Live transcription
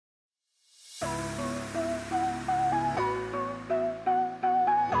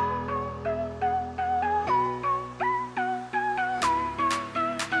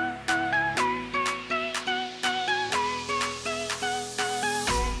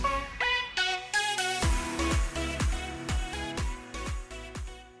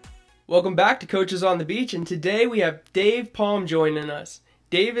Welcome back to Coaches on the Beach, and today we have Dave Palm joining us.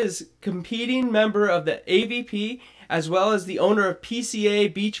 Dave is competing member of the AVP as well as the owner of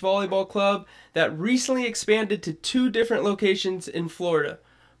PCA Beach Volleyball Club that recently expanded to two different locations in Florida.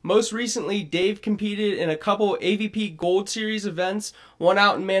 Most recently, Dave competed in a couple AVP Gold Series events, one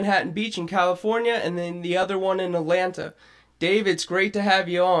out in Manhattan Beach in California and then the other one in Atlanta. Dave, it's great to have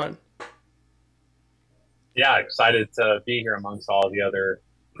you on. Yeah, excited to be here amongst all the other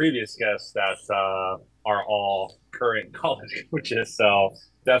previous guests that are all current college coaches. So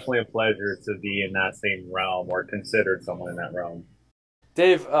definitely a pleasure to be in that same realm or considered someone in that realm.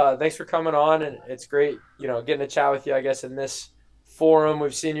 Dave, thanks for coming on, and it's great, getting to chat with you. I guess in this forum,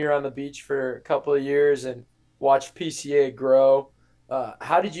 we've seen you on the beach for a couple of years and watched PCA grow.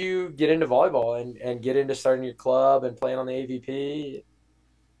 How did you get into volleyball and get into starting your club and playing on the AVP?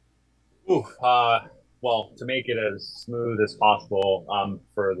 Ooh, well, to make it as smooth as possible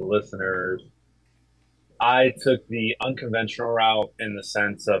for the listeners, I took the unconventional route in the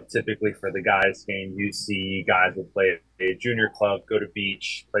sense of typically for the guys game, you see guys will play a junior club, go to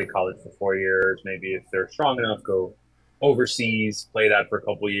beach, play college for 4 years. Maybe if they're strong enough, go overseas, play that for a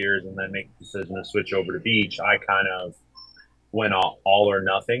couple of years, and then make the decision to switch over to beach. I kind of went all or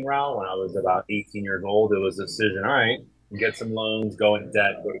nothing route when I was about 18 years old. It was a decision, all right, get some loans, go in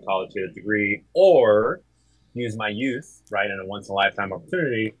debt, go to college, get a degree, or use my youth, right, and a once in a lifetime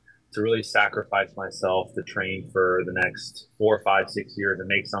opportunity to really sacrifice myself to train for the next 4, 5, 6 years and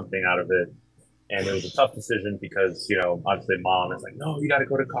make something out of it. And it was a tough decision because, obviously mom is like, no, you got to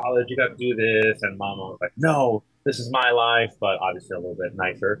go to college, you got to do this. And mom was like, no, this is my life, but obviously a little bit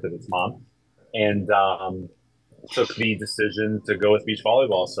nicer because it's mom. And took the decision to go with beach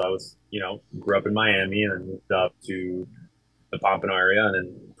volleyball. So I was, grew up in Miami and then moved up to the Pompano area and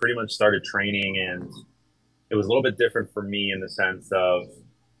then pretty much started training. And it was a little bit different for me in the sense of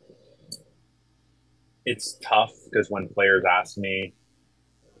it's tough because when players ask me,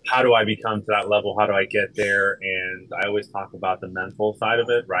 how do I become to that level? How do I get there? And I always talk about the mental side of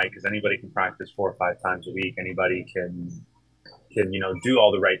it, right? Because anybody can practice 4 or 5 times a week. Anybody can do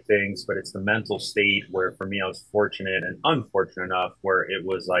all the right things, but it's the mental state where for me I was fortunate and unfortunate enough where it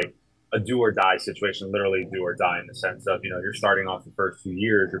was like a do or die situation, literally do or die in the sense of you're starting off the first 2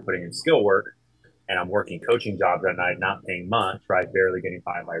 years, you're putting in skill work, and I'm working coaching jobs at night, not paying much, right? Barely getting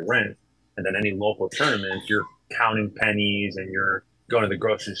by rent. And then any local tournaments, you're counting pennies and you're going to the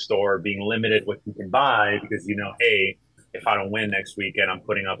grocery store, being limited what you can buy because hey, if I don't win next weekend, I'm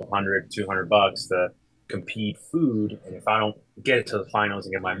putting up 100, 200 bucks to compete food. And if I don't get it to the finals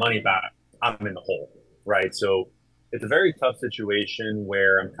and get my money back, I'm in the hole, right? So it's a very tough situation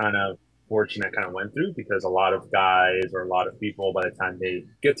where I'm kind of fortunate I kind of went through because a lot of guys or a lot of people by the time they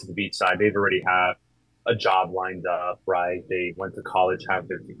get to the beach side, they've already have a job lined up, right? They went to college, have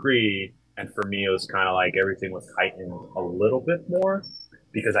their degree. And for me, it was kind of like everything was heightened a little bit more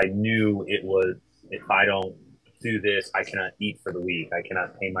because I knew it was, if I don't do this, I cannot eat for the week. I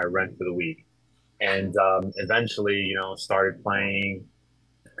cannot pay my rent for the week. And eventually, started playing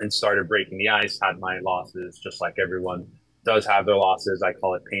and started breaking the ice, had my losses, just like everyone does have their losses. I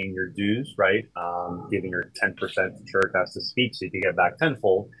call it paying your dues, right? Giving your 10% to church has to speak so you can get back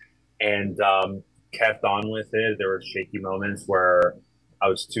tenfold. And kept on with it. There were shaky moments where I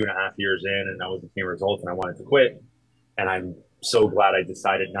was 2.5 years in and I wasn't seeing results and I wanted to quit. And I'm so glad I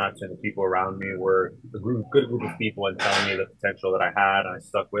decided not to. And the people around me were a good group of people and telling me the potential that I had. And I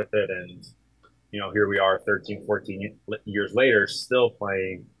stuck with it. And here we are 13, 14 years later, still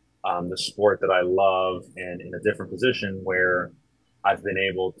playing the sport that I love and in a different position where I've been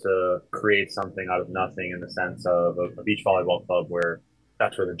able to create something out of nothing in the sense of a beach volleyball club where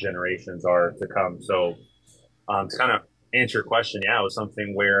that's where the generations are to come. So to kind of answer your question, yeah, it was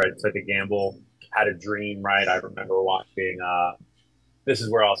something where I took a gamble, had a dream, right? I remember watching, this is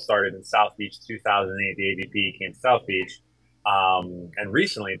where I started in South Beach, 2008, the AVP came to South Beach. And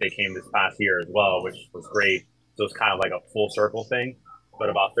recently they came this past year as well, which was great. So it's kind of like a full circle thing. But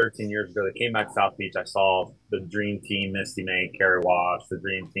about 13 years ago, they came back to South Beach. I saw the dream team, Misty May, Carrie Wash, the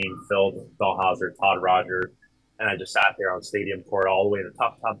dream team, Phil Dahlhauser, Todd Rogers. And I just sat there on stadium court all the way to the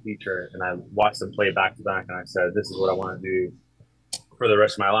top feature. And I watched them play back to back. And I said, this is what I want to do for the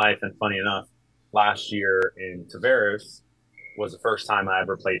rest of my life. And funny enough, last year in Tavares was the first time I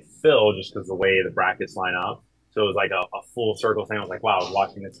ever played Phil just because the way the brackets line up. So it was like a full circle thing. I was like, wow,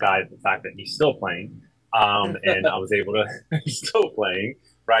 watching this guy, the fact that he's still playing. And I was able to, he's still playing,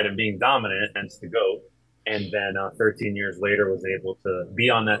 right, and being dominant, hence the GOAT. And then 13 years later was able to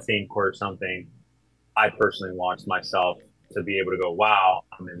be on that same court, something I personally watched myself to be able to go, wow,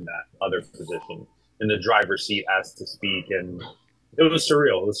 I'm in that other position, in the driver's seat, as to speak. And it was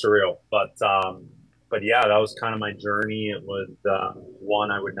surreal. It was surreal. But yeah, that was kind of my journey. It was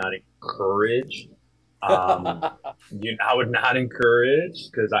one I would not encourage. Um, I would not encourage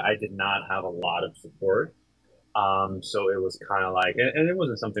because I did not have a lot of support. So it was kind of like, and it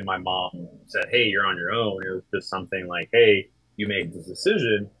wasn't something my mom said, "Hey, you're on your own." It was just something like, "Hey, you made this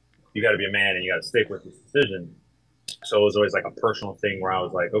decision. You got to be a man and you got to stick with this decision." So it was always like a personal thing where I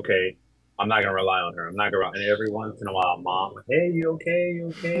was like, "Okay, I'm not gonna rely on her. I'm not gonna." And every once in a while, mom, would, "Hey, you okay? You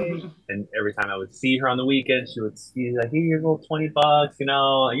okay?" And every time I would see her on the weekend, she would be like, "Hey, here's a little $20, you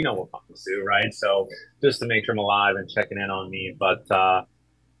know what moms do, right?" So just to make sure I'm alive and checking in on me, but.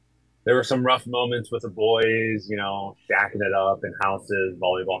 There were some rough moments with the boys, shacking it up in houses,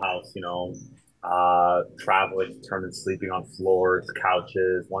 volleyball house, traveling, turning, sleeping on floors,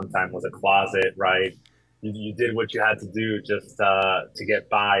 couches. One time was a closet, right? You did what you had to do just to get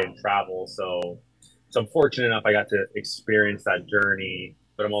by and travel. So I'm fortunate enough I got to experience that journey,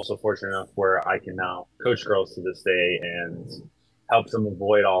 but I'm also fortunate enough where I can now coach girls to this day and help them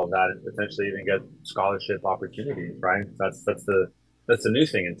avoid all of that and potentially even get scholarship opportunities, right? That's the new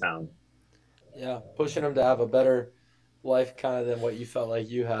thing in town. Yeah, pushing them to have a better life kind of than what you felt like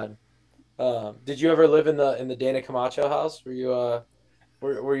you had. Did you ever live in the Dana Camacho house? Were you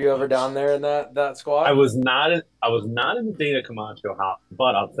ever down there in that I squad? was not in, I was not in the Dana Camacho house,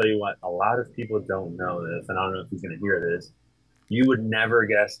 but I'll tell you what, a lot of people don't know this, and I don't know if he's going to hear this. You would never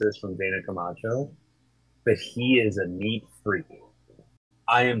guess this from Dana Camacho, but he is a neat freak.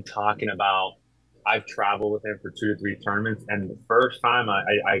 I am talking about. I've traveled with him for 2 to 3 tournaments, and the first time I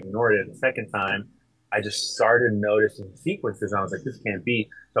ignored it. The second time, I just started noticing sequences. And I was like, this can't be.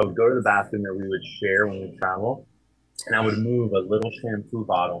 So I would go to the bathroom that we would share when we travel, and I would move a little shampoo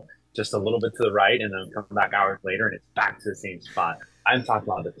bottle just a little bit to the right, and then come back hours later, and it's back to the same spot. I'm talking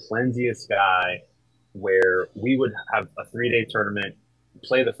about the cleansiest guy, where we would have a 3 day tournament,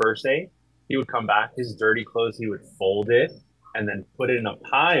 play the first day. He would come back, his dirty clothes, he would fold it and then put it in a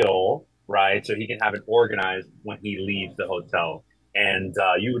pile, right? So he can have it organized when he leaves the hotel. And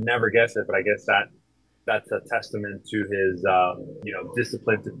you would never guess it, but I guess that's a testament to his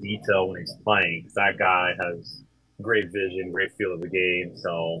discipline to detail when he's playing. Because that guy has great vision, great feel of the game.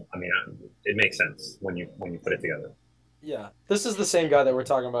 So I mean, it makes sense when you put it together. Yeah, this is the same guy that we're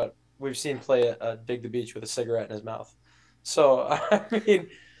talking about. We've seen play at Dig the Beach with a cigarette in his mouth. So I mean,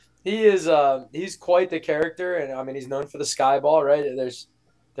 he's quite the character, and I mean he's known for the sky ball, right?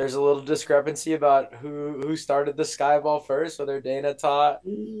 There's a little discrepancy about who started the sky ball first, whether Dana taught.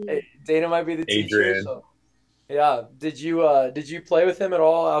 Dana might be the teacher, Adrian, so yeah. Did you play with him at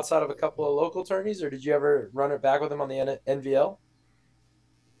all outside of a couple of local tourneys, or did you ever run it back with him on the NVL?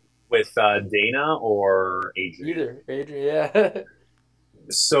 with Dana or Adrian? Either Adrian, yeah.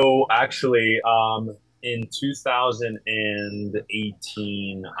 So actually, in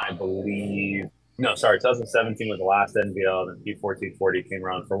 2018, I believe, no, sorry, 2017 was the last NBL, and P1440 came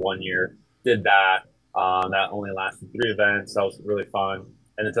around for 1 year. Did that. That only lasted 3 events. That was really fun.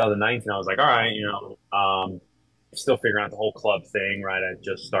 And in 2019, I was like, all right, still figuring out the whole club thing, right? I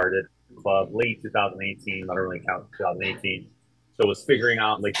just started club late 2018. I don't really count 2018. So I was figuring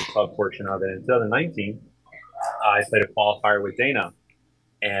out like the club portion of it. In 2019, I played a qualifier with Dana,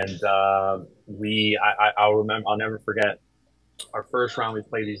 and I'll remember. I'll never forget our first round. We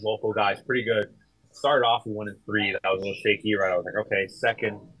played these local guys, pretty good. Started off, we won in three. That was a little shaky, right? I was like, okay.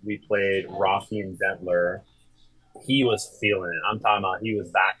 Second, we played Rossi and Dentler. He was feeling it. I'm talking about he was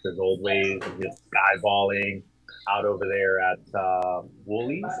back to his old ways, just skyballing out over there at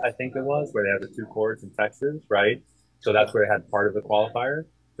Woolies, I think it was, where they have the two courts in Texas, right? So that's where they had part of the qualifier.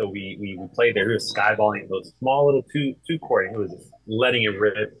 So we played there. He was skyballing those small little two court. He was just letting it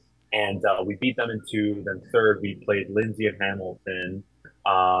rip, and we beat them in two. Then third, we played Lindsay and Hamilton.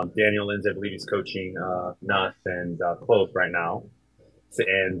 Daniel Lindsay, I believe he's coaching Nuss and Close right now.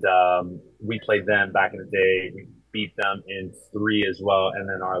 And we played them back in the day. We beat them in three as well. And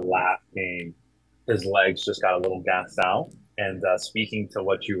then our last game, his legs just got a little gassed out. And speaking to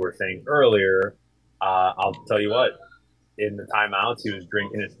what you were saying earlier, I'll tell you what, in the timeouts, he was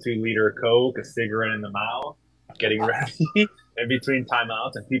drinking his 2 liter Coke, a cigarette in the mouth, getting ready in between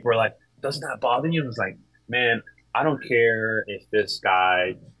timeouts. And people were like, doesn't that bother you? And I was like, man, I don't care if this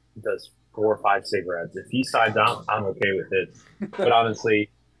guy does 4 or 5 cigarettes. If he sides out, I'm okay with it. But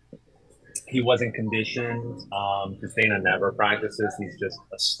honestly, he wasn't conditioned because Dana never practices. He's just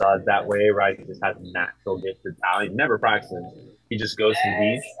a stud that way, right? He just has natural gifted talent. He never practices. He just goes to the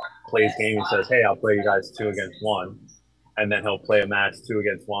beach, plays game, and says, "Hey, I'll play you guys 2 against 1," and then he'll play a match 2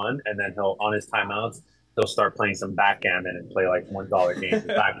 against 1, and then he'll on his timeouts he'll start playing some backgammon and play like $1 games of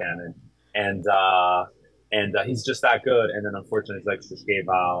backgammon. And and he's just that good. And then unfortunately, his legs just gave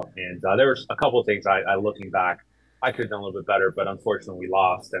out, and there was a couple of things I looking back, I could have done a little bit better, but unfortunately, we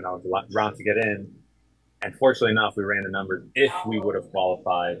lost, and I was round to get in. And fortunately enough, we ran the numbers. If we would have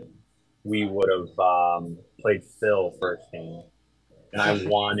qualified, we would have played Phil first game, and I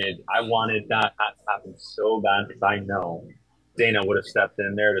wanted that to happen so bad because I know Dana would have stepped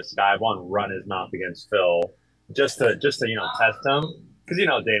in there to Skyvon, run his mouth against Phil, just to test him because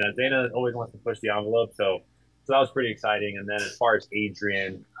Dana always wants to push the envelope. So that was pretty exciting. And then as far as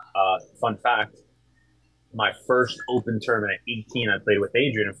Adrian, fun fact, my first open tournament at 18, I played with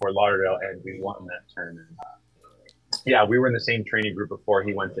Adrian in Fort Lauderdale, and we won that tournament. Yeah, we were in the same training group before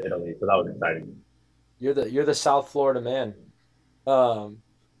he went to Italy, so that was exciting. You're the South Florida man. Um,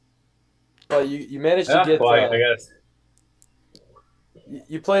 but you managed to Yeah, get well, I guess.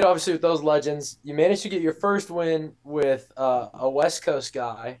 you played obviously with those legends. You managed to get your first win with a West Coast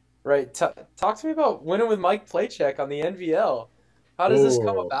guy, right? Talk to me about winning with Mike Playcheck on the NVL. How does this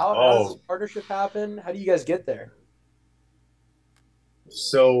come Ooh, about? How does this oh, partnership happen? How do you guys get there?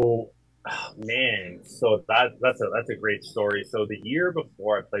 so man, so that's a great story. So the year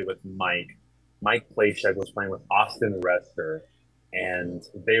before I played with Mike Playcheck was playing with Austin Rester, and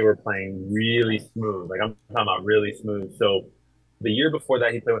they were playing really smooth. Like I'm talking about really smooth. So the year before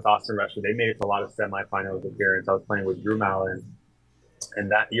that, he played with Austin Rester. They made it to a lot of semifinals appearance. I was playing with Drew Mallon,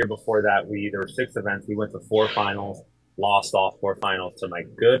 and that year before that, we there were 6 events. We went to 4 finals, lost all 4 finals to my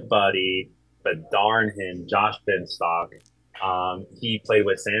good buddy, but darn him, Josh Binstock. He played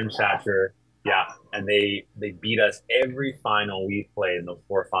with Sam Shatcher. Yeah, and they beat us every final we played in the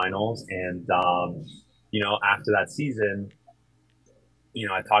 4 finals. And after that season,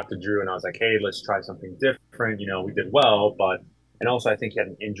 I talked to Drew and I was like, hey, let's try something different. We did well, but and also I think he had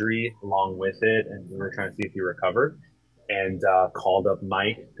an injury along with it, and we were trying to see if he recovered. And called up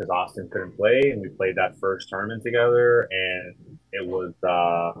Mike because Austin couldn't play, and we played that first tournament together, and it was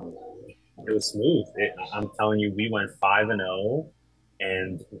smooth. I'm telling you, we went 5-0,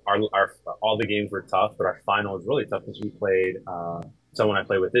 and our all the games were tough, but our final was really tough because we played someone I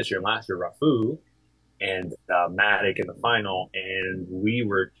played with this year and last year, Rafu, and Matic in the final, and we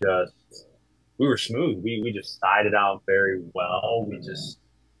were smooth. We just sided out very well. We just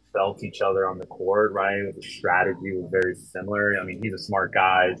felt each other on the court, right? The strategy was very similar. I mean, he's a smart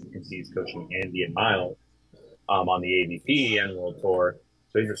guy. As you can see, he's coaching Andy and Miles on the AVP and World Tour.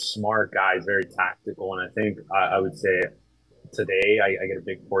 So he's a smart guy, he's very tactical. And I think I would say today I get a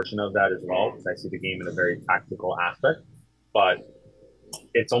big portion of that as well because I see the game in a very tactical aspect. But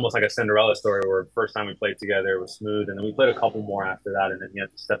it's almost like a Cinderella story where the first time we played together it was smooth, and then we played a couple more after that, and then he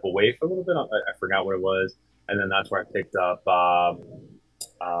had to step away for a little bit. I forgot what it was, and then that's where I picked up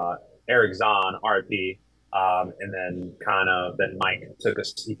Eric Zahn, RP, and then then Mike took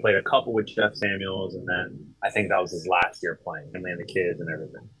us. He played a couple with Jeff Samuels, and then I think that was his last year playing, and then the kids and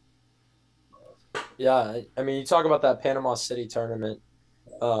everything. Yeah, I mean, you talk about that Panama City tournament,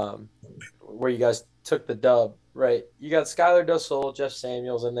 um, where you guys took the dub, right? You got Skylar Dosol, Jeff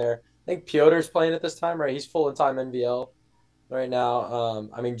Samuels in there. I think Piotr's playing at this time, right? He's full time NVL right now.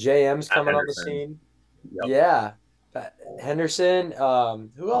 I mean, JM's At coming on the Henderson. scene. Yep. Yeah, Henderson.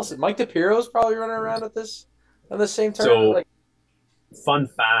 Who else? Mike DePiro's probably running around at this on the same tournament. So Like, fun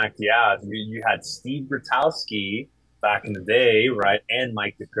fact, yeah, you had Steve Grotowski back in the day, right? And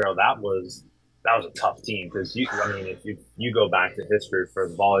Mike DePiro. That was a tough team because I mean, if you go back to history for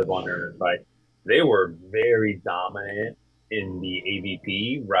the volleyball nerds, right? They were very dominant in the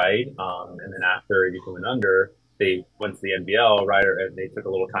AVP, right? And then after you went under, they went to the NBL, right? And they took a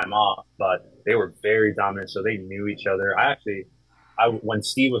little time off, but they were very dominant, so they knew each other. When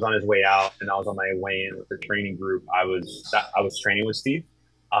Steve was on his way out and I was on my way in with the training group, I was training with Steve.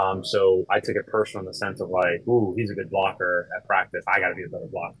 So I took it personal in the sense of like, ooh, he's a good blocker at practice. I got to be a better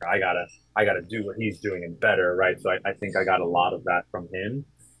blocker. I gotta do what he's doing and better, right? So I think I got a lot of that from him.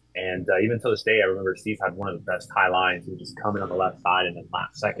 And even to this day, I remember Steve had one of the best high lines. He would just come in on the left side and then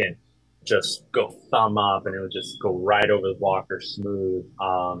last second, just go thumb up, and it would just go right over the blocker, smooth.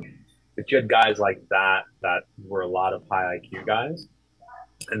 But you had guys like that were a lot of high IQ guys,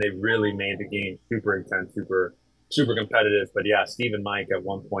 and they really made the game super intense, super competitive. But yeah, Steve and Mike at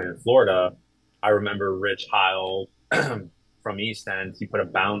one point in Florida, I remember Rich Heil from East End. He put a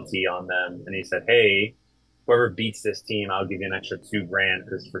bounty on them, and he said, "Hey, whoever beats this team, I'll give you an extra 2 grand."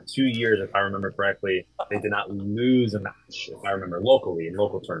 Because for 2 years, if I remember correctly, they did not lose a match. If I remember locally in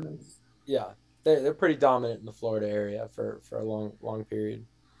local tournaments. yeah, they're pretty dominant in the Florida area for a long period.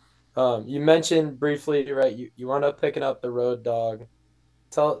 You mentioned briefly, right? You wound up picking up the road dog.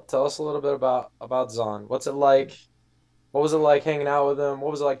 Tell us a little bit about Zahn. What's it like? What was it like hanging out with him?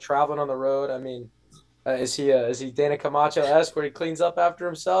 What was it like traveling on the road? I mean, Is he Dana Camacho-esque where he cleans up after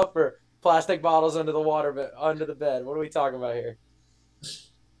himself, or plastic bottles under the under the bed? What are we talking about here?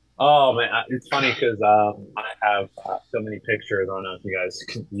 Oh man, it's funny because I have so many pictures. I don't know if you guys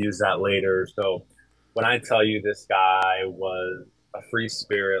can use that later. So when I tell you this guy was a free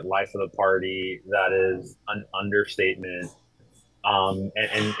spirit, life of the party, that is an understatement. And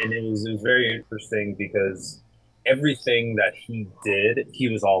it was very interesting because everything that he did, he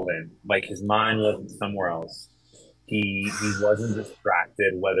was all in. Like his mind wasn't somewhere else. He wasn't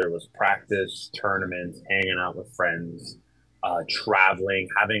distracted, whether it was practice, tournaments, hanging out with friends, traveling,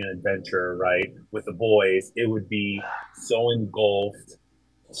 having an adventure, right, with the boys. It would be so engulfed,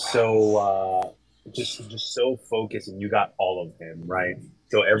 so just so focused, and you got all of him, right?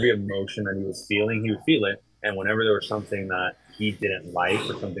 So every emotion that he was feeling, he would feel it. And whenever there was something that he didn't like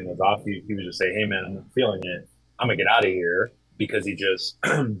or something was off, he would just say, "Hey man, I'm not feeling it. I'm gonna get out of here," because he just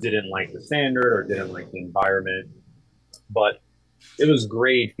didn't like the standard or didn't like the environment. But it was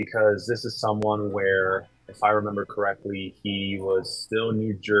great because this is someone where, if I remember correctly, he was still in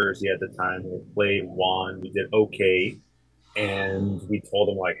New Jersey at the time. We played, won, we did okay, and we told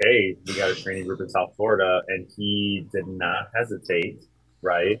him like, "Hey, we got a training group in South Florida," and he did not hesitate,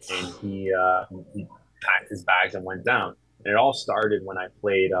 right? And he packed his bags and went down. And it all started when I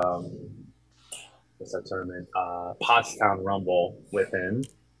played what's that tournament? Pottstown Rumble with him,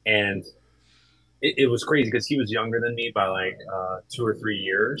 and it was crazy because he was younger than me by like 2 or 3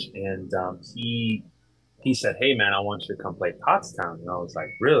 years, and he said, "Hey man, I want you to come play Pottstown," and I was like,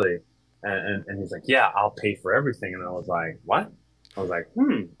 "Really?" And he's like, "Yeah, I'll pay for everything," and I was like, "What?" I was like,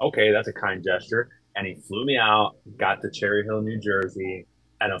 okay, that's a kind gesture." And he flew me out, got to Cherry Hill, New Jersey,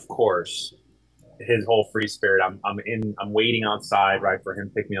 and of course, his whole free spirit. I'm waiting outside, right, for him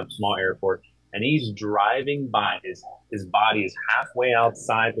to pick me up, small airport, and he's driving by. His body is halfway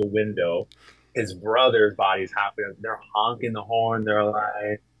outside the window. His brother's body is halfway. They're honking the horn. They're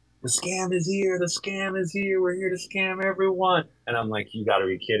like, "The scam is here! The scam is here! We're here to scam everyone!" And I'm like, "You got to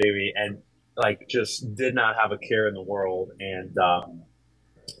be kidding me!" And like, just did not have a care in the world. And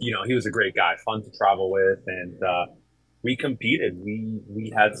he was a great guy, fun to travel with, and we competed.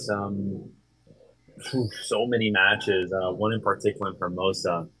 We had so many matches. One in particular in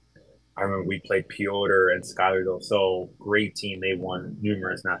Formosa. I remember we played Piotr and Skylar Del Sol. Great team. They won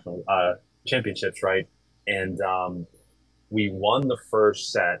numerous national championships, right? And we won the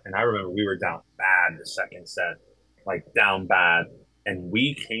first set. And I remember we were down bad the second set, like down bad. And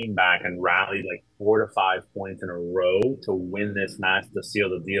we came back and rallied like 4 to 5 points in a row to win this match to seal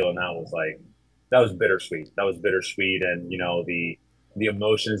the deal. And that was bittersweet. That was bittersweet. And, the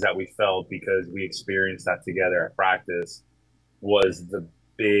emotions that we felt because we experienced that together at practice was the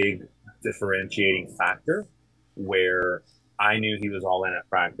big differentiating factor where I knew he was all in at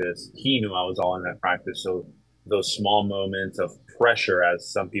practice. He knew I was all in at practice. So those small moments of pressure, as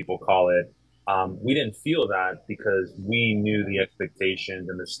some people call it, we didn't feel that because we knew the expectations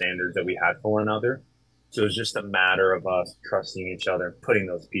and the standards that we had for one another. So it was just a matter of us trusting each other, putting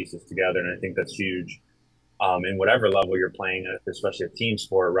those pieces together. And I think that's huge in whatever level you're playing, especially a team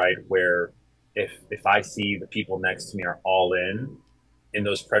sport, right? Where if I see the people next to me are all in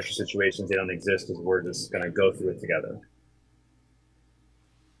those pressure situations, they don't exist because we're just going to go through it together.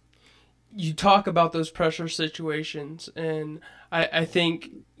 You talk about those pressure situations, and I think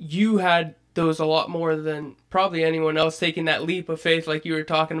you had those a lot more than probably anyone else, taking that leap of faith like you were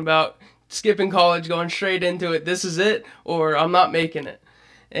talking about, skipping college, going straight into it. This is it, or I'm not making it.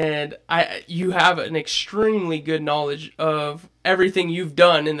 And you have an extremely good knowledge of everything you've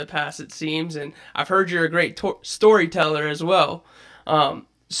done in the past, it seems, and I've heard you're a great storyteller as well.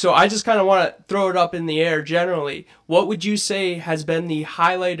 So I just kind of want to throw it up in the air generally. What would you say has been the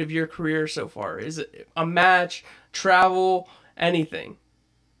highlight of your career so far? Is it a match, travel, anything?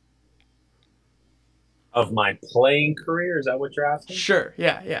 Of my playing career, is that what you're asking? Sure.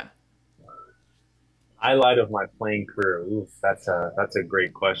 Yeah, yeah. Highlight of my playing career. Oof, that's a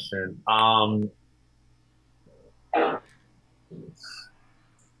great question.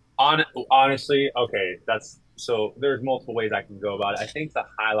 Honestly, okay, that's so. There's multiple ways I can go about it. I think the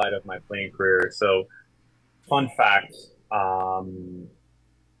highlight of my playing career. So, fun fact. Um,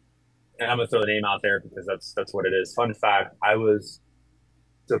 and I'm gonna throw the name out there because that's what it is. Fun fact: I was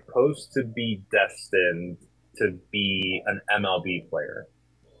supposed to be destined to be an MLB player.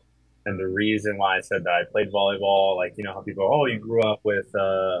 And the reason why I said that, I played volleyball, like, how people, oh, you grew up with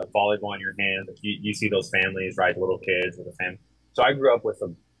volleyball in your hands. Like, you see those families, right? Little kids with a family. So I grew up with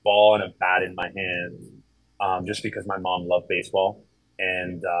a ball and a bat in my hands just because my mom loved baseball.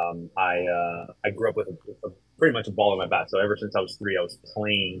 And I grew up with a pretty much a ball in my bat. So ever since I was 3, I was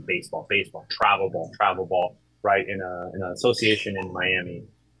playing baseball, travel ball, right, in an association in Miami.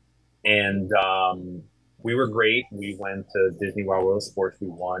 And we were great. We went to Disney World Sports. We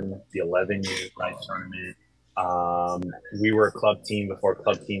won the 11-year right tournament. We were a club team before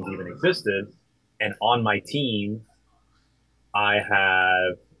club teams even existed. And on my team, I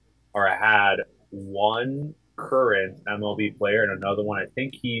had one current MLB player and another one. I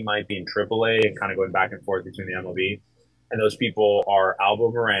think he might be in AAA and kind of going back and forth between the MLB. And those people are Albo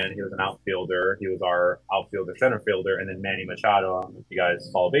Moran. He was an outfielder. He was our outfielder, center fielder, and then Manny Machado. I don't know if you guys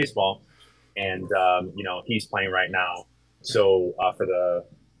follow baseball, and he's playing right now. So for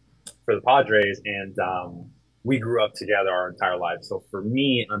the Padres, and we grew up together our entire lives. So for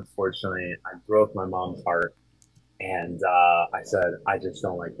me, unfortunately, I broke my mom's heart, and I said I just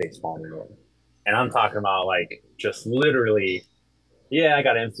don't like baseball anymore. And I'm talking about like just literally, yeah, I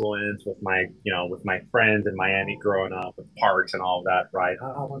got influence with with my friends in Miami growing up with parks and all of that, right? Oh,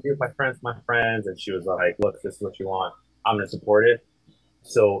 I want to be with my friends. And she was like, look, this is what you want. I'm going to support it.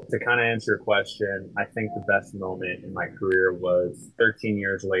 So to kind of answer your question, I think the best moment in my career was 13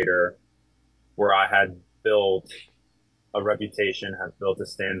 years later, where I had built a reputation, have built a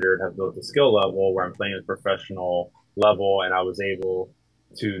standard, have built a skill level where I'm playing at a professional level. And I was able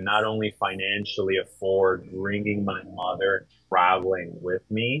to not only financially afford bringing my mother traveling with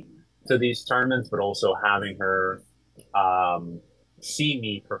me to these tournaments, but also having her see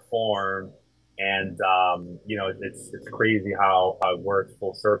me perform. And, it's crazy how it works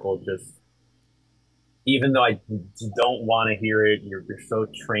full circle. Just even though I don't want to hear it, you're so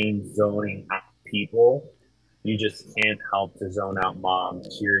trained zoning out people. You just can't help to zone out mom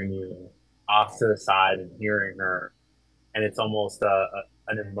cheering you off to the side and hearing her. And it's almost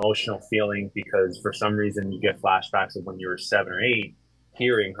an emotional feeling because for some reason you get flashbacks of when you were 7 or 8,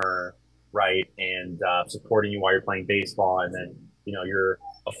 hearing her, right, and supporting you while you're playing baseball. And then, you're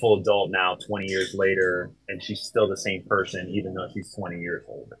a full adult now, 20 years later, and she's still the same person, even though she's 20 years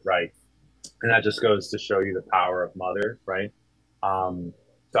old, right? And that just goes to show you the power of mother, right?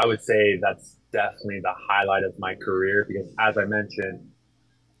 So I would say that's definitely the highlight of my career because, as I mentioned,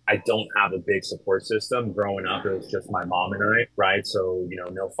 I don't have a big support system. Growing up, it was just my mom and I, right? So,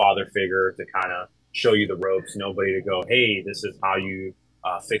 no father figure to kind of show you the ropes, nobody to go, hey, this is how you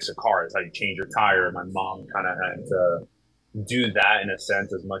fix a car, this is how you change your tire. My mom kind of had to do that in a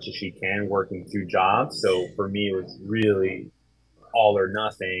sense as much as she can, working through jobs. So for me, it was really all or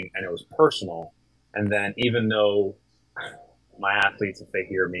nothing, and it was personal. And then even though my athletes, if they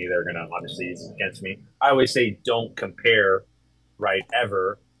hear me, they're going to obviously use it against me. I always say don't compare, right,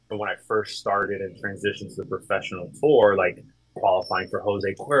 ever. But when I first started and transitioned to the professional tour, like qualifying for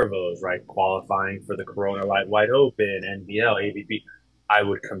Jose Cuervo's, right, qualifying for the Corona Light Wide Open, NBL, AVP, I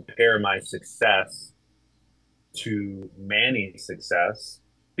would compare my success to Manny's success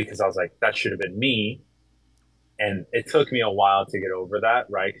because I was like, that should have been me. And it took me a while to get over that,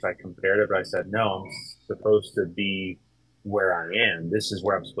 right? Because I compared it, but I said, no, I'm supposed to be where I am. This is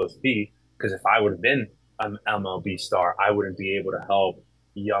where I'm supposed to be. Because if I would have been an MLB star, I wouldn't be able to help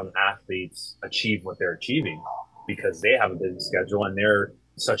young athletes achieve what they're achieving because they have a busy schedule and they're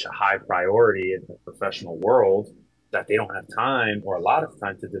such a high priority in the professional world that they don't have time or a lot of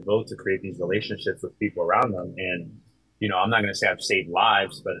time to devote to create these relationships with people around them. And, I'm not going to say I've saved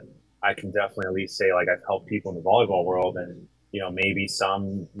lives, but I can definitely at least say like I've helped people in the volleyball world and, maybe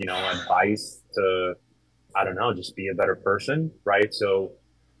some, advice to, I don't know, just be a better person. Right. So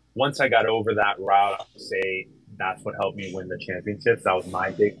once I got over that route, I would say that's what helped me win the championships. That was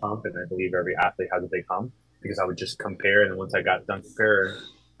my big hump. And I believe every athlete has a big hump because I would just compare. And then once I got done comparing,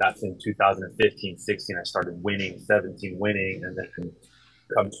 that's in 2015, 16, I started winning, 17 winning. And then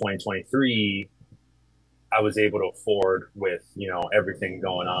come 2023, I was able to afford with, everything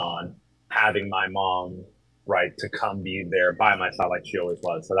going on, having my mom, right, to come be there by my side like she always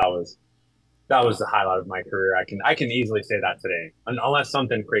was. So that was the highlight of my career. I can easily say that today, unless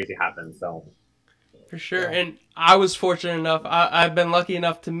something crazy happens. So for sure. Yeah. And I was fortunate enough. I've been lucky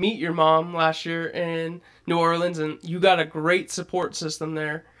enough to meet your mom last year in New Orleans, and you got a great support system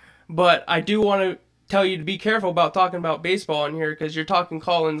there. But I do want to tell you to be careful about talking about baseball in here because you're talking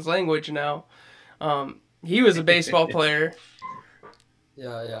Colin's language now. He was a baseball player.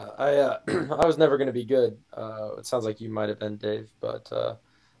 Yeah. I was never going to be good. It sounds like you might have been, Dave, but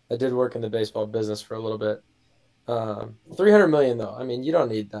I did work in the baseball business for a little bit. 300 million though. I mean, you don't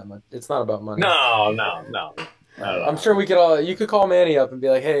need that much. It's not about money. No. I'm sure you could call Manny up and be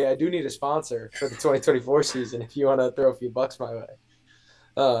like, hey, I do need a sponsor for the 2024 season if you want to throw a few bucks my way.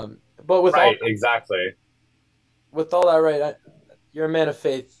 But with exactly. With all that, right, you're a man of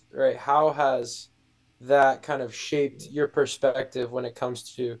faith, right? How has that kind of shaped your perspective when it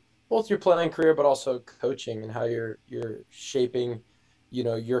comes to both your playing career, but also coaching and how you're shaping,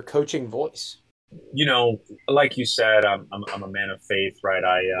 your coaching voice? You know, like you said, I'm a man of faith, right?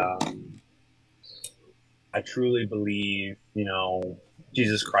 I truly believe,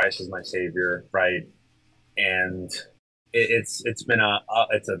 Jesus Christ is my savior, right? And it's been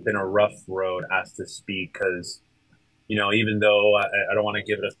a rough road as to speak because even though I don't want to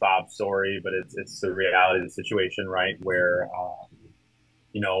give it a sob story, but it's the reality of the situation, right? Where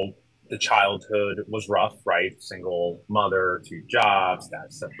you know the childhood was rough, right? Single mother, two jobs,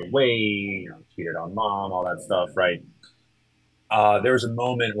 dad stepped away, cheated on mom, all that stuff, right? There was a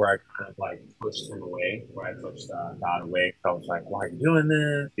moment where I kind of like pushed him away, where I pushed God away. I was like, "Why are you doing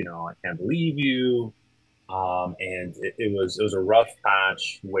this? I can't believe you." And it was a rough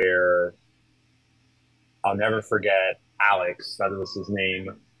patch where I'll never forget Alex. That was his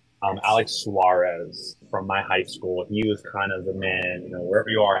name. Alex Suarez from my high school. He was kind of the man. Wherever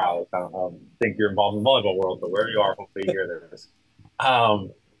you are, Alex. I don't think you're involved in the volleyball world, but wherever you are, hopefully you hear this.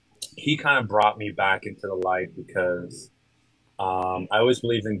 Um, he kind of brought me back into the light because I always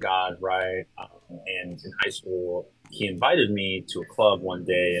believed in God, right? And in high school, he invited me to a club one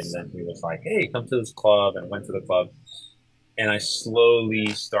day, and then he was like, "Hey, come to this club," and I went to the club and I slowly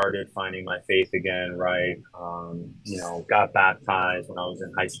started finding my faith again, right? Got baptized when I was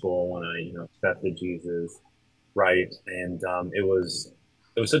in high school when I, accepted Jesus, right? And it was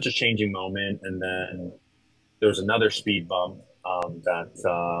such a changing moment. And then there was another speed bump that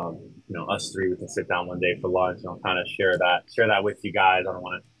us three we can sit down one day for lunch and I'll kind of share that with you guys. I don't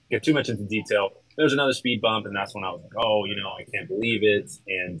want to get too much into detail. There was another speed bump, and that's when I was like, oh, I can't believe it,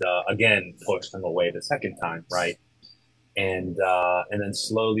 and again pushed him away the second time, right? And then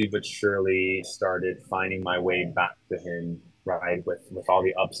slowly but surely started finding my way back to him, right, with all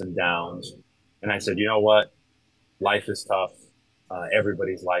the ups and downs. And I said, you know what, life is tough.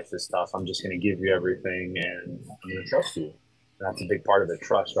 Everybody's life is tough. I'm just going to give you everything, and I'm going to trust you. And that's a big part of it,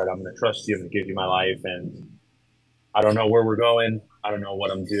 trust, right? I'm going to trust you. I'm going to give you my life, and I don't know where we're going. I don't know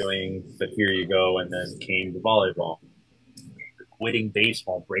what I'm doing, but here you go. And then came the volleyball. Quitting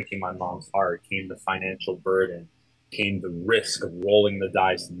baseball, breaking my mom's heart, came the financial burden, came the risk of rolling the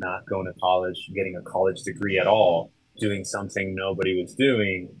dice, not going to college, getting a college degree at all, doing something nobody was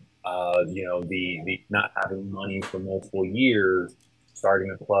doing, the not having money for multiple years, starting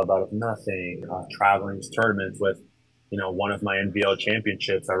a club out of nothing, traveling to tournaments with, one of my NBL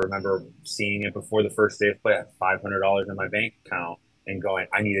championships. I remember seeing it before the first day of play. I had $500 in my bank account and going,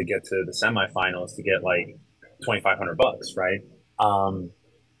 I need to get to the semifinals to get like $2,500, right?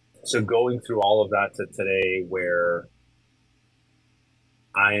 So going through all of that to today, where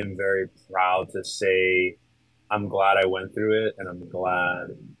I am very proud to say I'm glad I went through it, and I'm glad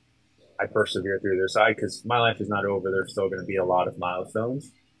I persevered through their side, because my life is not over. There's still going to be a lot of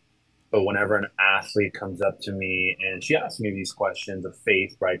milestones. But whenever an athlete comes up to me and she asks me these questions of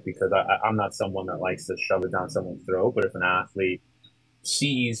faith, right? Because I'm not someone that likes to shove it down someone's throat. But if an athlete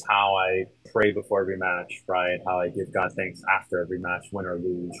sees how I pray before every match, right? How I give God thanks after every match, win or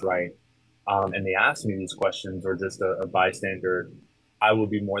lose, right? And they ask me these questions, or just a bystander, I will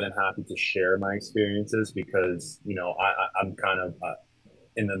be more than happy to share my experiences, because, I'm kind of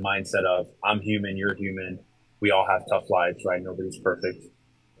in the mindset of I'm human, you're human. We all have tough lives, right? Nobody's perfect.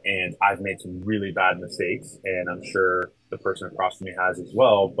 And I've made some really bad mistakes, and I'm sure the person across from me has as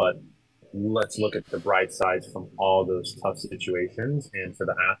well. But let's look at the bright sides from all those tough situations. And for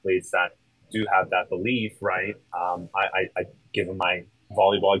the athletes that do have that belief, right? I give them my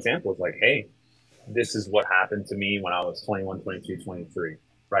volleyball examples, like, hey, this is what happened to me when I was 21, 22, 23,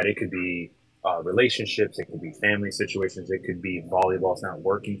 right? It could be relationships, it could be family situations, it could be volleyball's not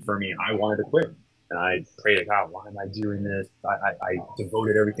working for me. I wanted to quit. And I prayed to God, why am I doing this? I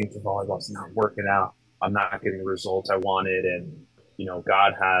devoted everything to volleyball. It's not working out. I'm not getting the results I wanted. And,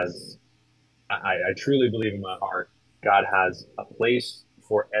 God has, I truly believe in my heart, God has a place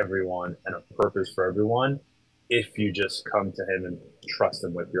for everyone and a purpose for everyone if you just come to Him and trust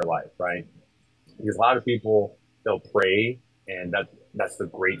Him with your life, right? Because a lot of people, they'll pray, and that's the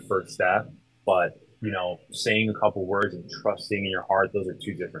great first step. But, saying a couple words and trusting in your heart, those are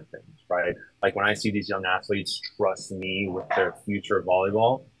two different things, right? Like when I see these young athletes trust me with their future of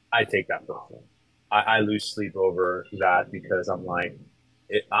volleyball, I take that personally. I lose sleep over that, because I'm like,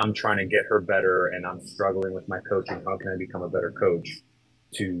 I'm trying to get her better, and I'm struggling with my coaching. How can I become a better coach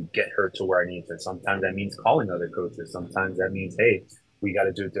to get her to where I need her? Sometimes that means calling other coaches. Sometimes that means, hey, we got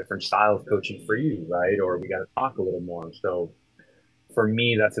to do a different style of coaching for you, right? Or we got to talk a little more. So for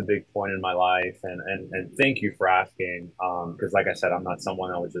me, that's a big point in my life. And thank you for asking. Because like I said, I'm not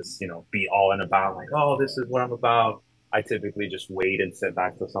someone that would just, be all in about like, oh, this is what I'm about. I typically just wait and sit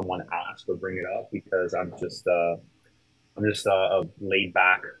back till someone asks or bring it up because I'm just a laid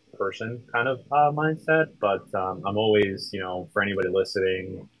back person kind of mindset. But I'm always, for anybody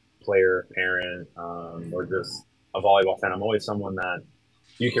listening, player, parent, or just a volleyball fan, I'm always someone that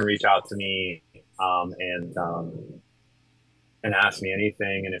you can reach out to me and ask me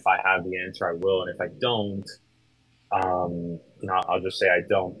anything. And if I have the answer, I will. And if I don't, I'll just say I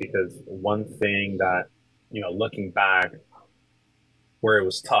don't because one thing that, looking back where it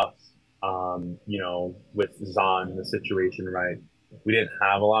was tough, with Zahn, the situation, right? We didn't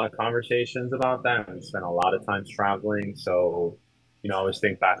have a lot of conversations about that. We spent a lot of times traveling. So, I always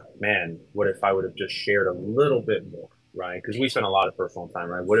think back, man, what if I would have just shared a little bit more, right? Because we spent a lot of personal time,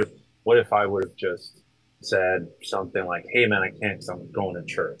 right? What if I would have just said something like, hey, man, I can't because I'm going to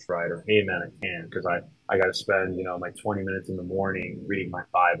church, right? Or, hey, man, I can't because I got to spend, my 20 minutes in the morning reading my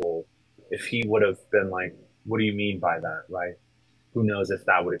Bible. If he would have been like, what do you mean by that, right? Who knows if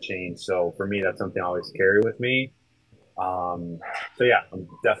that would have changed. So for me, that's something I always carry with me. Um, so yeah, I'm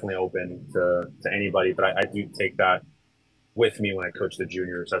definitely open to anybody, but I do take that with me when I coach the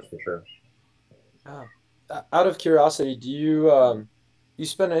juniors. That's for sure. Yeah. Out of curiosity, do you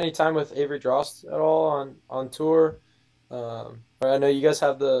spend any time with Avery Drost at all on tour? I know you guys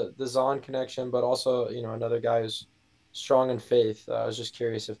have the Zahn connection, but also another guy who's strong in faith. I was just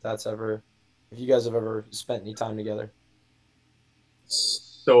curious if you guys have ever spent any time together.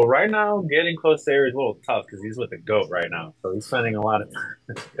 So right now, getting close there is a little tough because he's with the goat right now. So he's spending a lot of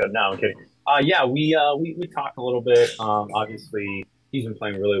time. No, I'm kidding. Yeah, we talked a little bit. Obviously, he's been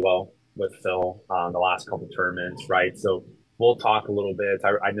playing really well with Phil the last couple tournaments, right? So we'll talk a little bit.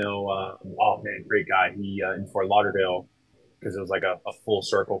 I know. Oh man, great guy. He in Fort Lauderdale because it was like a full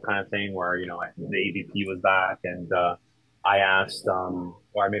circle kind of thing where the AVP was back and I asked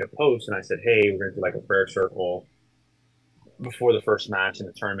or I made a post and I said, hey, we're gonna do like a prayer circle before the first match in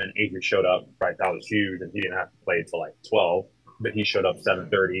the tournament. Avery showed up, right? That was huge, and he didn't have to play until like 12, but he showed up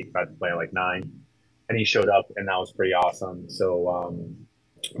 7:30. Had to play at like 9, and he showed up, and that was pretty awesome. So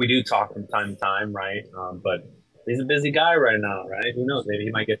we do talk from time to time, right? But he's a busy guy right now, right? Who knows? Maybe he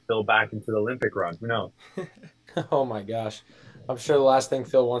might get Phil back into the Olympic run. Who knows? Oh my gosh. I'm sure the last thing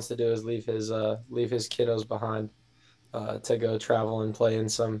Phil wants to do is leave his kiddos behind to go travel and play in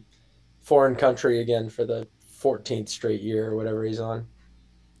some foreign country again for the 14th straight year or whatever he's on.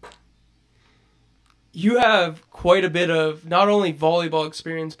 You have quite a bit of not only volleyball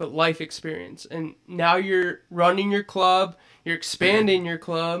experience but life experience, and now you're running your club, you're expanding your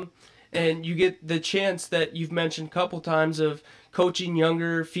club, and you get the chance that you've mentioned a couple times of coaching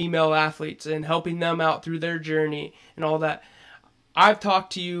younger female athletes and helping them out through their journey and all that. I've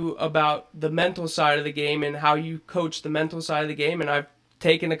talked to you about the mental side of the game and how you coach the mental side of the game, and I've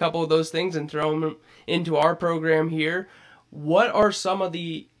taken a couple of those things and thrown them into our program here. What are some of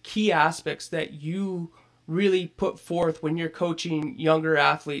the key aspects that you really put forth when you're coaching younger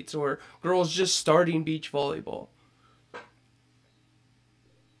athletes or girls just starting beach volleyball?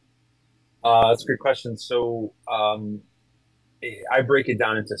 That's a good question. So I break it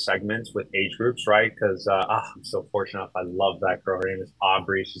down into segments with age groups, right? Because I'm so fortunate. I love that girl. Her name is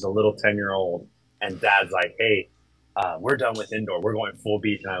Aubrey. She's a little 10-year-old, and dad's like, hey, we're done with indoor. We're going full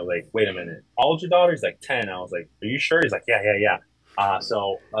beach. And I was like, wait a minute. How old's your daughter? He's like 10. I was like, are you sure? He's like, yeah, yeah, yeah.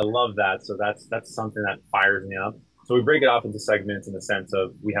 So I love that. So that's something that fires me up. So we break it off into segments in the sense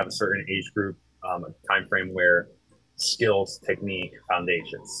of we have a certain age group, a time frame where skills, technique,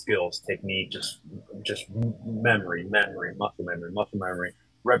 foundation, skills, technique, just muscle memory,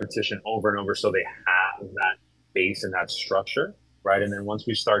 repetition over and over, so they have that base and that structure, right? And then once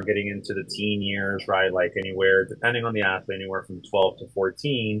we start getting into the teen years, right, like anywhere, depending on the athlete, anywhere from 12 to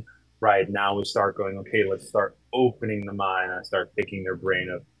 14, right, now we start going, okay, let's start opening the mind. I start picking their brain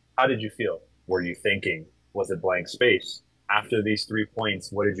of how did you feel? Were you thinking? Was it blank space? After these 3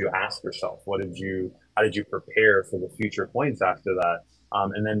 points, what did you ask yourself? How did you prepare for the future points after that?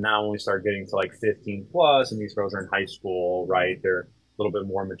 And then now when we start getting to like 15 plus, and these girls are in high school, right? They're a little bit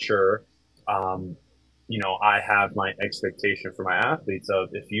more mature. Um, I have my expectation for my athletes of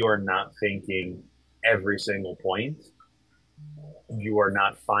if you are not thinking every single point, you are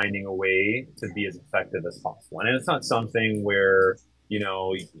not finding a way to be as effective as possible. And it's not something where, you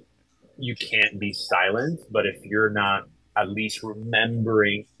know, you can't be silent, but if you're not at least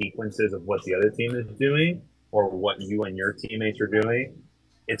remembering sequences of what the other team is doing or what you and your teammates are doing,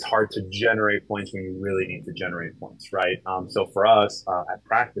 it's hard to generate points when you really need to generate points, right? So for us at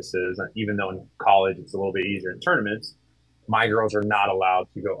practices, even though in college it's a little bit easier in tournaments, My girls are not allowed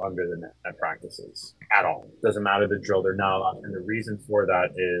to go under the net at practices at all. Doesn't matter the drill, they're not allowed. And the reason for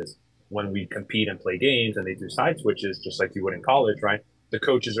that is when we compete and play games and they do side switches, just like you would in college, right? The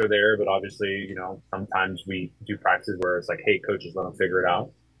coaches are there, but obviously, sometimes we do practices where it's like, hey, coaches, let them figure it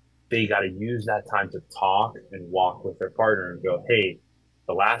out. They got to use that time to talk and walk with their partner and go, hey,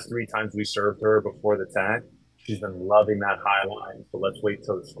 the last 3 times we served her before the tag, she's been loving that high line. So let's wait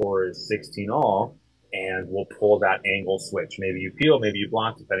till the score is 16 all and we'll pull that angle switch. Maybe you peel, maybe you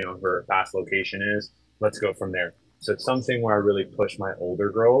block, depending on where her pass location is. Let's go from there. So it's something where I really push my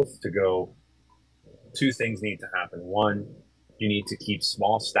older girls to go, 2 things need to happen. One, you need to keep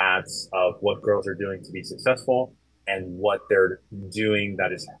small stats of what girls are doing to be successful and what they're doing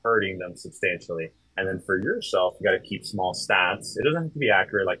that is hurting them substantially. And then for yourself, you got to keep small stats. It doesn't have to be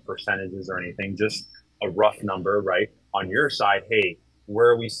accurate like percentages or anything, just a rough number, right? On your side, hey,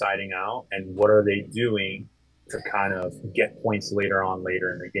 where are we siding out and what are they doing to kind of get points later in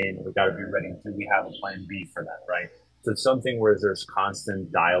the game? And we got to be ready. Do we have a plan B for that, right? So it's something where there's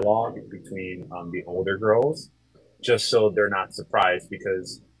constant dialogue between the older girls, just so they're not surprised,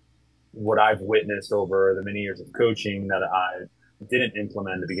 because what I've witnessed over the many years of coaching that I didn't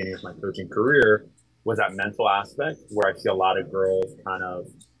implement in the beginning of my coaching career was that mental aspect where I see a lot of girls kind of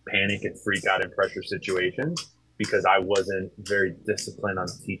panic and freak out in pressure situations because I wasn't very disciplined on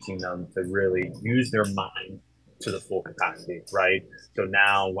teaching them to really use their mind to the full capacity, right? So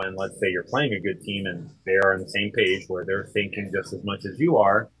now when, let's say you're playing a good team and they are on the same page where they're thinking just as much as you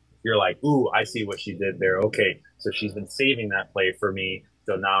are, you're like, ooh, I see what she did there. Okay, so she's been saving that play for me.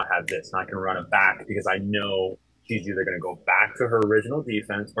 So now I have this and I can run it back because I know she's either going to go back to her original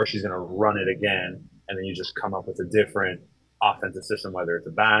defense or she's going to run it again. And then you just come up with a different offensive system, whether it's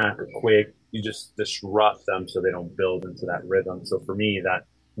a back or quick. You just disrupt them so they don't build into that rhythm. So for me, that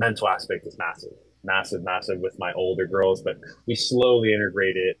mental aspect is massive with my older girls, but we slowly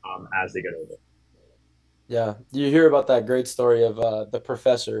integrate it as they get older. Yeah, you hear about that great story of the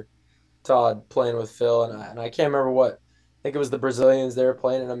professor Todd playing with Phil, and I can't remember what. I think it was the Brazilians. They were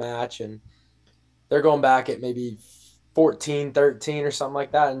playing in a match, and they're going back at maybe 14-13 or something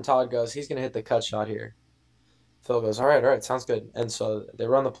like that. And Todd goes, he's gonna hit the cut shot here. Phil goes, all right, sounds good. And so they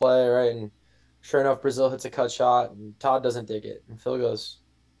run the play, right? And sure enough, Brazil hits a cut shot, and Todd doesn't dig it. And Phil goes,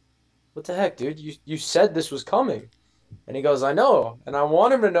 what the heck, dude? You said this was coming. And he goes, I know, and I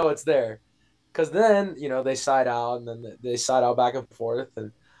want him to know it's there. Because then, they side out, and then they side out back and forth.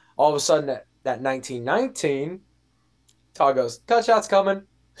 And all of a sudden, that 1919, Todd goes, cut shot's coming.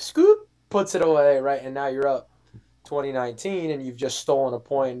 Scoop, puts it away, right? And now you're up 2019, and you've just stolen a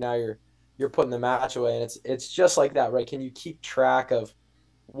point. Now you're putting the match away. And it's just like that, right? Can you keep track of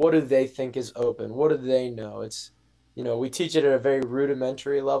what do they think is open? What do they know? We teach it at a very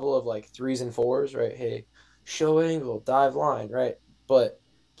rudimentary level of like 3s and 4s, right? Hey, show angle, dive line, right? But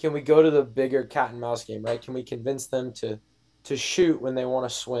can we go to the bigger cat and mouse game, right? Can we convince them to shoot when they want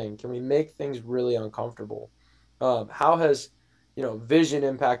to swing? Can we make things really uncomfortable? How has vision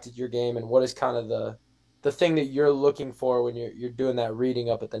impacted your game, and what is kind of the thing that you're looking for when you're doing that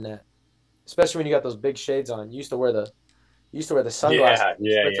reading up at the net, especially when you got those big shades on? You used to wear the sunglasses,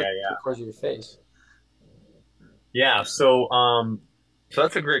 Yeah. of course, of your face. Yeah, so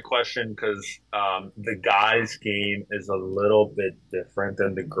that's a great question because the guys' game is a little bit different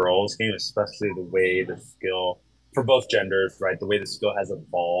than the girls' game, especially the way the skill for both genders, right? The way the skill has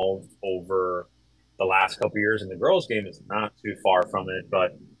evolved over the last couple of years, and the girls' game is not too far from it.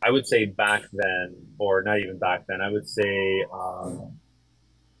 But I would say back then, or not even back then, I would say,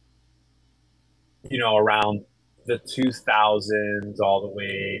 around the 2000s all the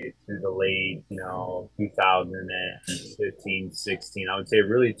way to the late, 2015, 16. I would say it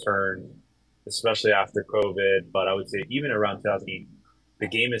really turned, especially after COVID, but I would say even around 2008, the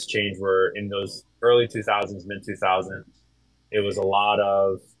game has changed where in those early 2000s, mid 2000s, it was a lot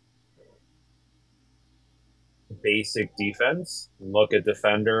of basic defense, look at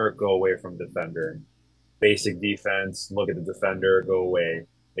defender, go away from defender. Basic defense, look at the defender, go away.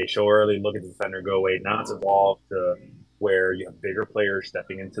 They show early, look at the defender, go away. Now it's evolved to where you have bigger players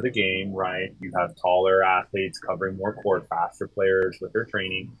stepping into the game, right? You have taller athletes covering more court, faster players with their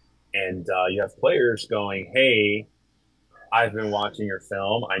training. And you have players going, hey, I've been watching your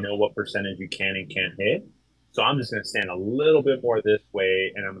film. I know what percentage you can and can't hit. So I'm just going to stand a little bit more this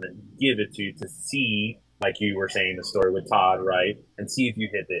way, and I'm going to give it to you to see, like you were saying the story with Todd, right? And see if you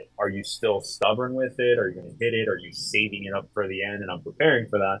hit it. Are you still stubborn with it? Are you going to hit it? Are you saving it up for the end? And I'm preparing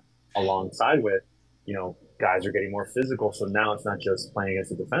for that alongside with, guys are getting more physical. So now it's not just playing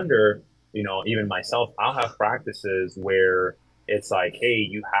as a defender. Even myself, I'll have practices where it's like, hey,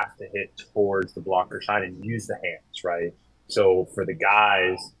 you have to hit towards the blocker side and use the hands, right? So for the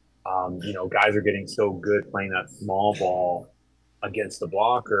guys, guys are getting so good playing that small ball against the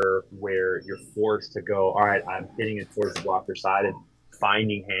blocker where you're forced to go, all right, I'm hitting it towards the blocker side and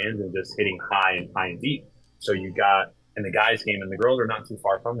finding hands and just hitting high and deep. So you got, in the guys game, and the girls are not too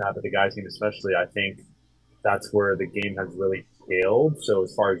far from that, but the guys game especially, I think that's where the game has really scaled. So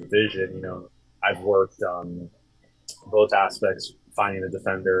as far as vision, I've worked both aspects, finding the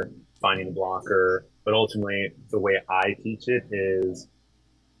defender, finding the blocker, but ultimately the way I teach it is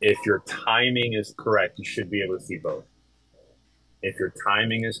if your timing is correct, you should be able to see both. If your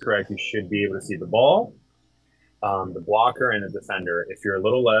timing is correct, you should be able to see the ball, the blocker, and the defender. If you're a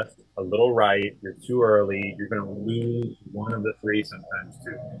little left, a little right, you're too early, you're going to lose one of the three, sometimes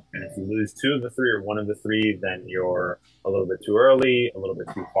two. And if you lose two of the three or one of the three, then you're a little bit too early, a little bit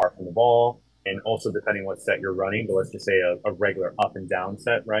too far from the ball. And also depending what set you're running, but let's just say a regular up and down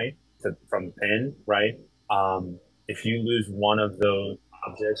set, right? From the pin, right? If you lose one of those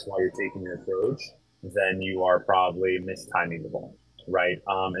objects while you're taking your approach, then you are probably mistiming the ball, right?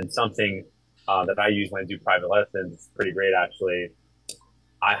 And something that I use when I do private lessons, pretty great actually.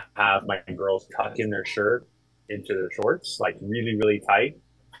 I have my girls tuck in their shirt into their shorts, like really, really tight.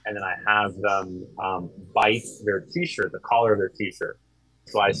 And then I have them bite their t-shirt, the collar of their t-shirt.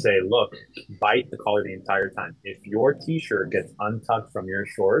 So I say, look, bite the collar the entire time. If your t-shirt gets untucked from your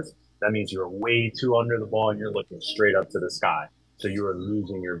shorts, that means you're way too under the ball and you're looking straight up to the sky. So you are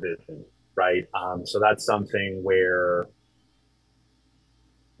losing your vision, right? So that's something where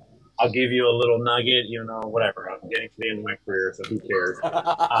I'll give you a little nugget, whatever. I'm getting to the end of my career, so who cares?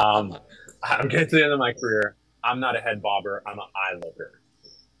 I'm getting to the end of my career. I'm not a head bobber. I'm an eye looker.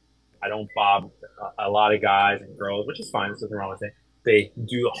 I don't bob. A lot of guys and girls, which is fine. There's nothing wrong with it. They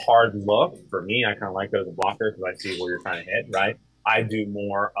do a hard look. For me, I kind of like that as a blocker because I see where you're trying to hit, right? I do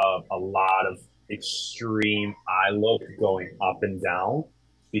more of a lot of extreme eye look going up and down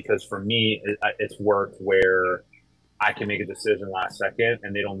because for me, it's worked where I can make a decision last second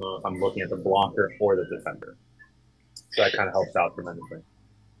and they don't know if I'm looking at the blocker or the defender. So that kind of helps out tremendously.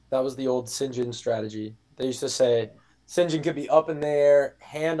 That was the old St. John strategy. They used to say St. John could be up in the air,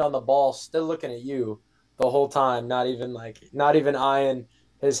 hand on the ball, still looking at you the whole time, not even eyeing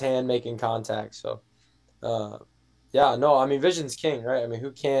his hand making contact. So, yeah, no, I mean, vision's king, right? I mean,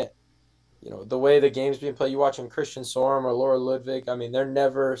 who can't, the way the game's being played, you watching Christian Sorum or Laura Ludwig, I mean, they're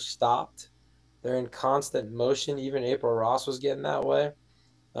never stopped. They're in constant motion. Even April Ross was getting that way.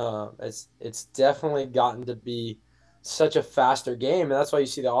 It's definitely gotten to be such a faster game, and that's why you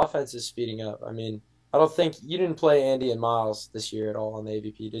see the offense is speeding up. I mean, I don't think you didn't play Andy and Miles this year at all on the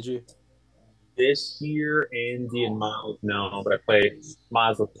AVP, did you? This year, Andy and Miles, no, but I played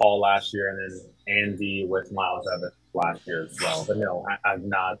Miles with Paul last year and then Andy with Miles Evans last year as well. But no, I've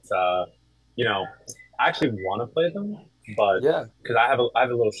not, I actually want to play them, but Yeah. because I have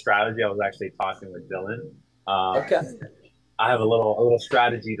a little strategy. I was actually talking with Dylan. Okay. I have a little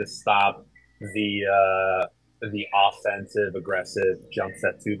strategy to stop the offensive aggressive jump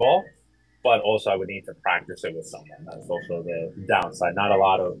set two ball, but also I would need to practice it with someone. That's also the downside. Not a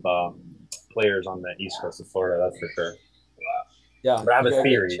lot of players on the east coast of Florida, that's for sure. Yeah. But I have You a gotta get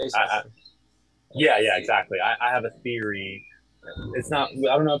theory. Chase. Yeah, exactly. I have a theory. It's not.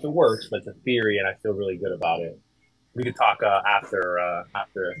 I don't know if it works, but it's a theory, and I feel really good about it. We could talk after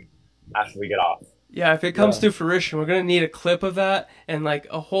we get off. Yeah, if it comes Yeah. to fruition, we're gonna need a clip of that and like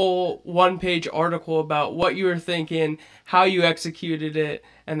a whole one-page article about what you were thinking, how you executed it,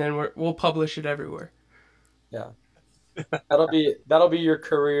 and then we'll publish it everywhere. Yeah. That'll be your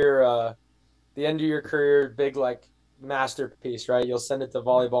career, the end of your career, big like masterpiece, right? You'll send it to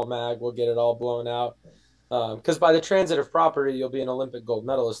Volleyball Mag. We'll get it all blown out. Because by the transitive property, you'll be an Olympic gold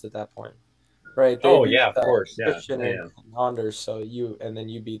medalist at that point, right? They Oh beat yeah, of course. Yeah, Christian yeah, and Anders, so you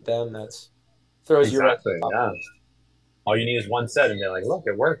beat them. That's throws you right exactly. to the Yeah. top. All you need is one set, and they're like, "Look,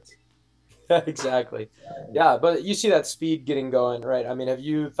 it worked." Exactly. Yeah, but you see that speed getting going, right? I mean, have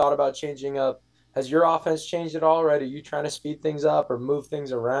you thought about changing up? Has your offense changed at all, right? Are you trying to speed things up or move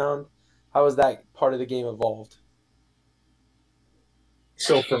things around? How has that part of the game evolved?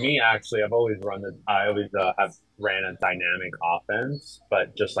 So for me, actually, I always have ran a dynamic offense,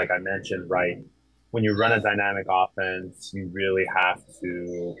 but just like I mentioned, right, when you run a dynamic offense, you really have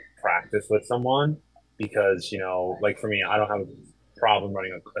to practice with someone because, like for me, I don't have a problem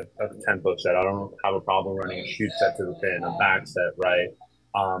running a tempo set. I don't have a problem running a shoot set to the pin, a back set, right?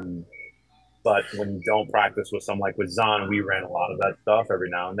 Um, but when you don't practice with someone like with Zahn, we ran a lot of that stuff every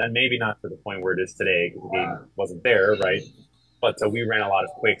now and then. Maybe not to the point where it is today because the game wasn't there, right? But we ran a lot of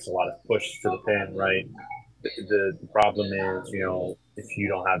quicks, a lot of push to the pin, right? The problem is, if you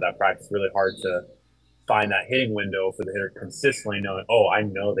don't have that practice, it's really hard to find that hitting window for the hitter consistently knowing, oh, I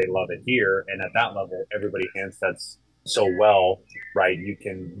know they love it here. And at that level, everybody hand sets so well, right? You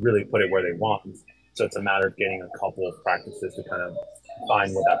can really put it where they want. So it's a matter of getting a couple of practices to kind of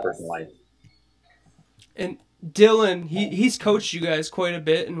find what that person likes. And Dylan, he's coached you guys quite a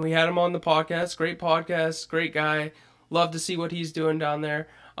bit, and we had him on the podcast, great guy. Love to see what he's doing down there.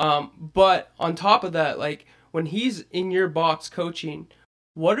 But on top of that, like when he's in your box coaching,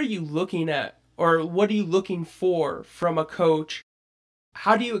 what are you looking at, or what are you looking for from a coach?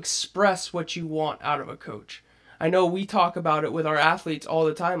 How do you express what you want out of a coach? I know we talk about it with our athletes all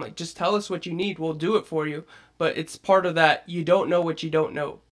the time. Like, just tell us what you need, we'll do it for you. But it's part of that, you don't know what you don't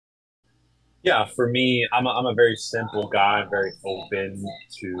know. Yeah, for me, I'm a very simple guy, very open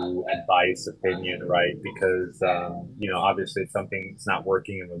to advice, opinion, right? Because, obviously if something's not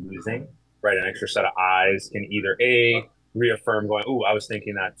working and we're losing, right? An extra set of eyes can either A, reaffirm going, ooh, I was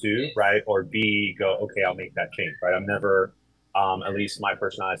thinking that too, right? Or B, go, okay, I'll make that change, right? I'm never, at least my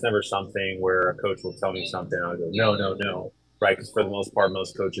personality, it's never something where a coach will tell me something and I'll go, no, no, no, right? Because for the most part,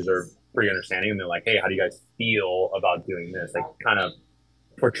 most coaches are pretty understanding and they're like, hey, how do you guys feel about doing this? Like kind of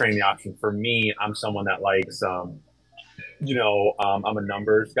portraying the option. For me, I'm someone that likes, I'm a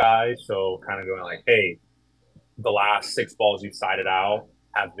numbers guy. So kind of going like, hey, the last 6 balls you've sided out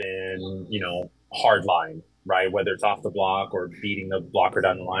have been, hard line, right? Whether it's off the block or beating the blocker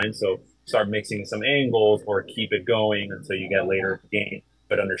down the line. So start mixing some angles or keep it going until you get later in the game,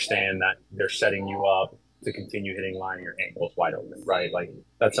 but understand that they're setting you up to continue hitting line and your ankles wide open, right? Like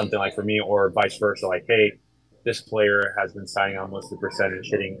that's something like for me, or vice versa, like, hey, this player has been signing on most of the percentage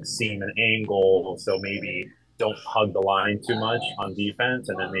hitting seam and angle, so maybe don't hug the line too much on defense,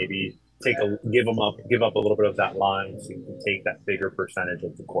 and then maybe give up a little bit of that line so you can take that bigger percentage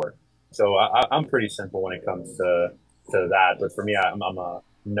of the court. So I'm pretty simple when it comes to that, but for me, I'm a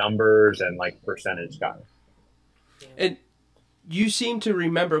numbers and like percentage guy. And you seem to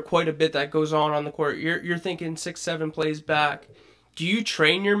remember quite a bit that goes on the court. You're thinking 6-7 plays back. Do you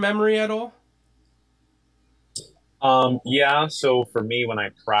train your memory at all? Yeah. So for me, when I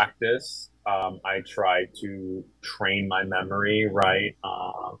practice, I try to train my memory, right?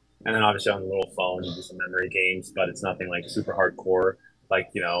 And then obviously on the little phone, you do some memory games, but it's nothing like super hardcore, like,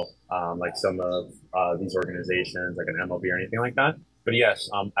 like some of these organizations, like an MLB or anything like that. But yes,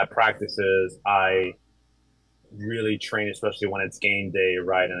 at practices, I really train, especially when it's game day,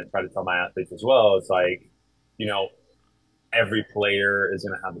 right? And I try to tell my athletes as well. It's like, you know, every player is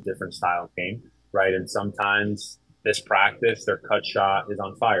going to have a different style of game, right? And sometimes this practice, their cut shot is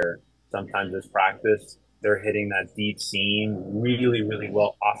on fire. Sometimes this practice, they're hitting that deep seam really, really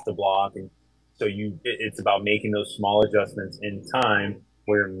well off the block. And so it's about making those small adjustments in time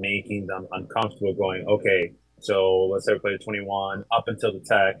where you're making them uncomfortable going, okay, so let's say we play the 21 up until the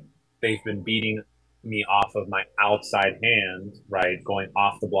tech. They've been beating me off of my outside hand, right? Going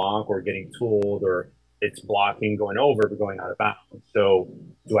off the block or getting tooled, or it's blocking going over but going out of bounds. So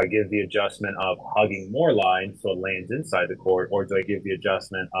do I give the adjustment of hugging more line so it lands inside the court, or do I give the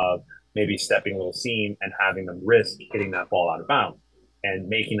adjustment of maybe stepping a little seam and having them risk hitting that ball out of bounds and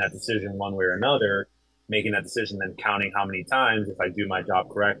making that decision one way or another, making that decision, then counting how many times, if I do my job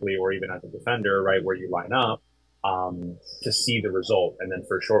correctly, or even as a defender, right, where you line up, to see the result. And then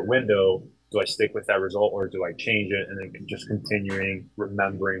for a short window, do I stick with that result or do I change it? And then just continuing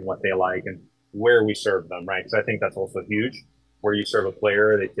remembering what they like and where we serve them, right? Because I think that's also huge. Where you serve a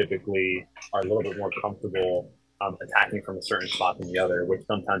player, they typically are a little bit more comfortable attacking from a certain spot than the other, which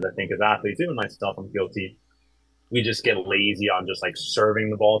sometimes I think as athletes, even myself, I'm guilty. We just get lazy on just like serving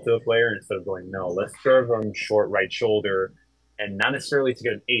the ball to a player instead of going, no, let's serve them short right shoulder, and not necessarily to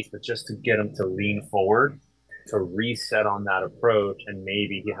get an ace, but just to get him to lean forward, to reset on that approach, and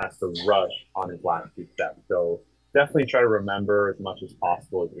maybe he has to rush on his last 2 steps. So definitely try to remember as much as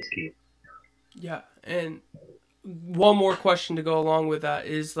possible is key. Yeah, and one more question to go along with that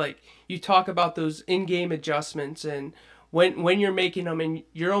is, like, you talk about those in-game adjustments, and when you're making them and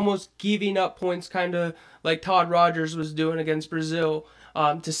you're almost giving up points, kind of like Todd Rogers was doing against Brazil,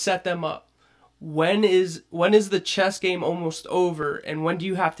 to set them up. When is the chess game almost over, and when do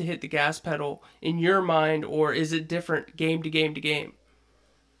you have to hit the gas pedal in your mind, or is it different game to game to game?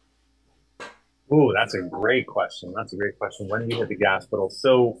 Ooh, that's a great question. When do you hit the gas pedal?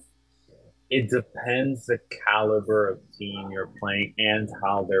 So it depends the caliber of team you're playing and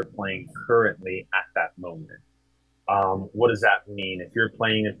how they're playing currently at that moment. What does that mean? If you're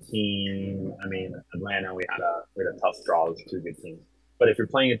playing a team, I mean, Atlanta, we had a tough draw. It was 2 good teams. But if you're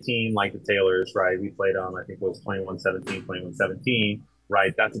playing a team like the Taylors, right, we played on, I think it was 21-17,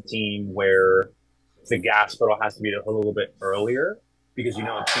 right? That's a team where the gas pedal has to be a little bit earlier, because you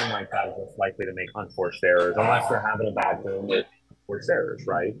know a team like that is less likely to make unforced errors unless they're having a bad game with forced errors,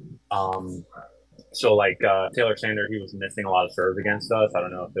 right? Um, so like Taylor Sander, he was missing a lot of serves against us. I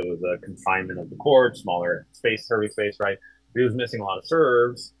don't know if it was a confinement of the court, smaller space, serving space, right? But he was missing a lot of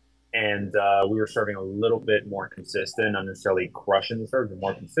serves, and we were serving a little bit more consistent, not necessarily crushing the serves, but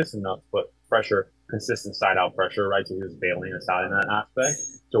more consistent enough to put pressure, consistent side out pressure, right? So he was bailing us out in that aspect.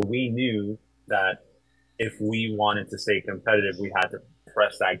 So we knew that if we wanted to stay competitive, we had to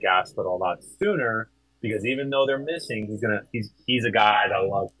press that gas pedal a lot sooner because even though they're missing, he's a guy that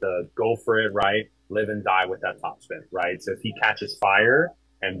loves to go for it, right? Live and die with that top spin, right? So if he catches fire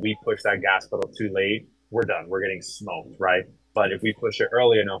and we push that gas pedal too late, we're done. We're getting smoked, right? But if we push it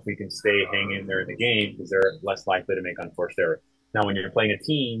early enough, we can stay hanging there in the game because they're less likely to make unforced errors. Now, when you're playing a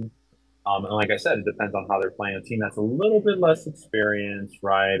team, and like I said, it depends on how they're playing a team that's a little bit less experienced,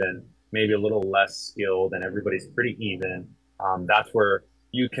 right? And maybe a little less skilled and everybody's pretty even. That's where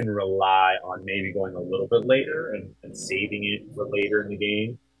you can rely on maybe going a little bit later and saving it for later in the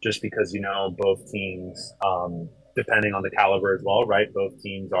game, just because, you know, both teams, depending on the caliber as well, right? Both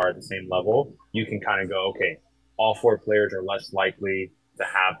teams are at the same level. You can kind of go, okay, all four players are less likely to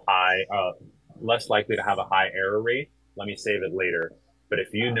have a high error rate. Let me save it later. But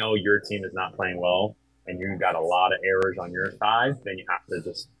if you know your team is not playing well, and you've got a lot of errors on your side, then you have to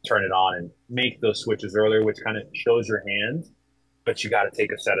just turn it on and make those switches earlier, which kind of shows your hand. But you got to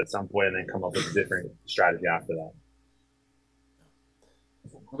take a set at some point and then come up with a different strategy after that.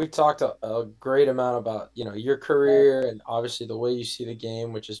 We've talked a great amount about, you know, your career and obviously the way you see the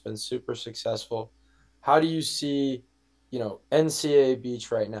game, which has been super successful. How do you see, you know, NCAA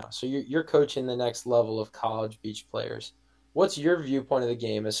beach right now? So you're coaching the next level of college beach players. What's your viewpoint of the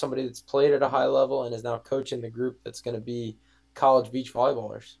game as somebody that's played at a high level and is now coaching the group that's going to be college beach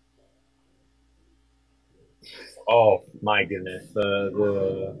volleyballers? Oh my goodness,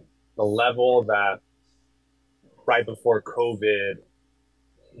 the level that right before COVID,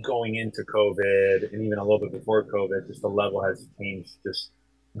 going into COVID, and even a little bit before COVID, just the level has changed just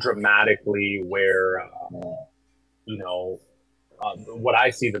dramatically. Where you know what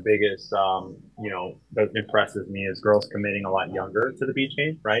I see the biggest, that impresses me is girls committing a lot younger to the beach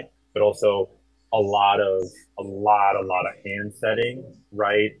game, right? But also a lot of a lot of hand setting,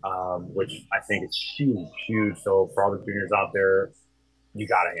 right? Which I think is huge, huge. So for all the juniors out there, you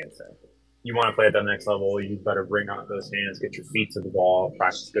got to hand set. You want to play at that next level, you better bring out those hands, get your feet to the ball,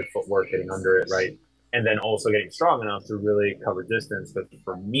 practice good footwork, getting under it, right? And then also getting strong enough to really cover distance. But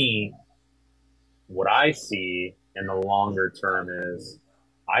for me, what I see in the longer term is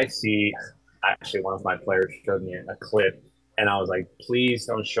I see actually one of my players showed me a clip and I was like, please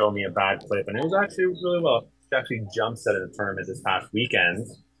don't show me a bad clip. And it was actually really well. She actually jump set in a tournament this past weekend.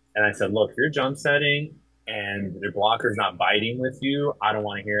 And I said, look, if you're jump setting and your blocker's not biting with you, I don't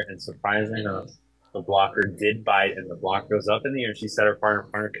want to hear it. And surprisingly enough, the blocker did bite and the block goes up in the air. She set her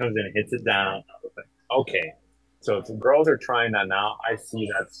partner comes in and hits it down. I was like, okay. So if the girls are trying that now, I see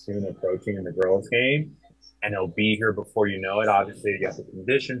that soon approaching in the girls' game, and it'll be here before you know it. Obviously, you have to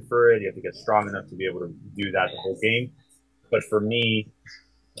condition for it. You have to get strong enough to be able to do that the whole game. But for me,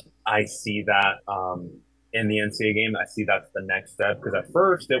 I see that in the NCAA game, I see that's the next step because at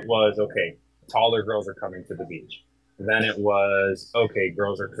first it was okay, taller girls are coming to the beach. Then it was okay,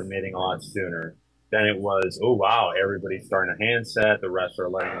 girls are committing a lot sooner. Then it was, oh wow, everybody's starting a hand set. The refs are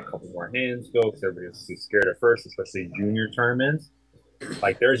letting a couple more hands go because everybody was too scared at first, especially junior tournaments.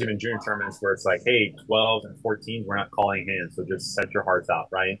 Like there's even junior tournaments where it's like, hey, 12 and 14, we're not calling hands, so just set your hearts out,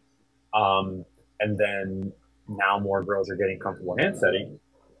 right? And then now more girls are getting comfortable hand setting.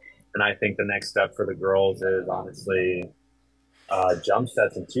 And I think the next step for the girls is honestly jump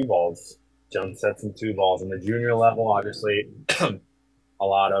sets and two balls. Jump sets and two balls. And the junior level, obviously, a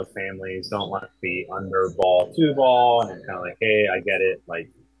lot of families don't want to be under ball, two ball, and it's kind of like, hey, I get it.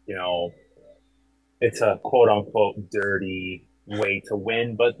 Like, you know, it's a quote unquote dirty way to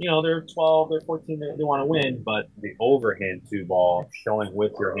win, but you know, they're 12, they're 14, they want to win, but the overhand two ball, showing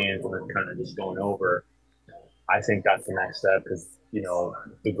with your hands and then kind of just going over, I think that's the next step because, you know,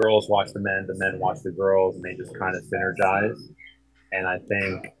 the girls watch the men watch the girls, and they just kind of synergize. And I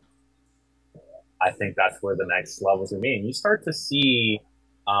think that's where the next levels are being. You start to see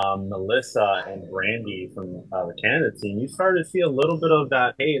Melissa and Brandy from the Canada team. You start to see a little bit of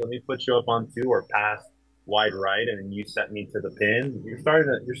that. Hey, let me put you up on two or pass wide right, and then you set me to the pin. You're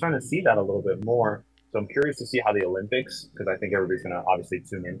starting to see that a little bit more. So I'm curious to see how the Olympics, because I think everybody's going to obviously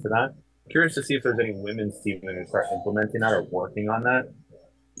tune into that. Curious to see if there's any women's team that are start implementing that or working on that,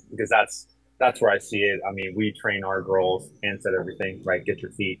 because that's where I see it. I mean, we train our girls, hand set everything, right? Get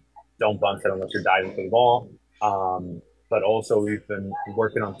your feet, don't bump it unless you're diving for the ball. but also we've been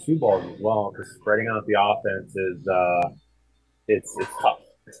working on two balls as well because spreading out the offense is it's tough.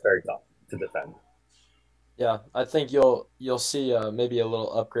 It's very tough to defend. Yeah, I think you'll see maybe a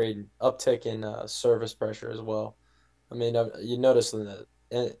little uptick in service pressure as well. I mean, you notice in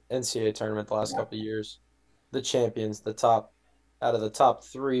the NCAA tournament the last couple of years, the champions, the top out of the top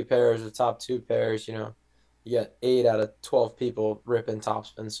three pairs or top two pairs, you got 8 out of 12 people ripping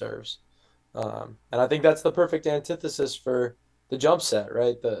topspin serves. And I think that's the perfect antithesis for the jump set,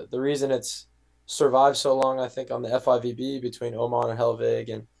 right? The reason it's survived so long, I think, on the FIVB between Oman and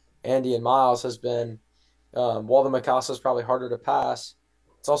Helvig and Andy and Miles has been while the Mikasa is probably harder to pass,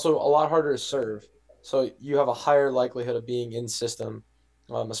 it's also a lot harder to serve. So you have a higher likelihood of being in system,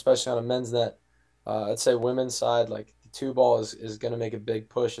 especially on a men's net. I'd say women's side, like the two ball is going to make a big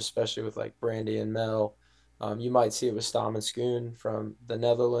push, especially with like Brandy and Mel. You might see it with Stam and Schoon from the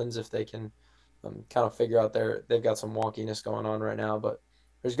Netherlands if they can kind of figure out they've got some wonkiness going on right now. But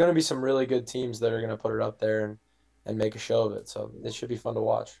there's going to be some really good teams that are going to put it up there and make a show of it. So it should be fun to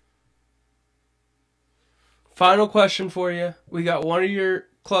watch. Final question for you. We got one of your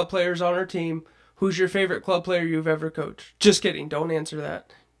club players on our team. Who's your favorite club player you've ever coached? Just kidding. Don't answer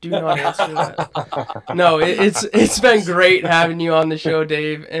that. Do not answer that. No, it's been great having you on the show,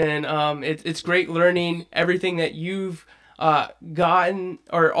 Dave, and it's great learning everything that you've gotten,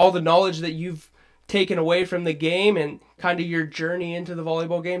 or all the knowledge that you've taken away from the game and kind of your journey into the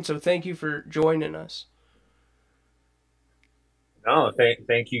volleyball game. So thank you for joining us. No,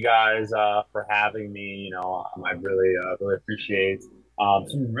 thank you guys for having me. I really appreciate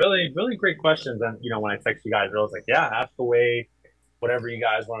some really great questions. And when I text you guys, I was like, yeah, ask away whatever you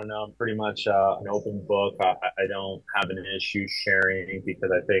guys want to know. I'm pretty much an open book. I don't have an issue sharing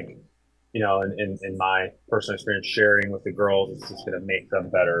because I think in my personal experience, sharing with the girls is just going to make them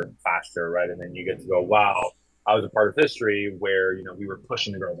better faster, right? And then you get to go, wow, I was a part of history where we were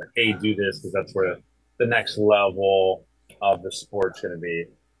pushing the girls like, hey, do this because that's where the next level of the sport's going to be.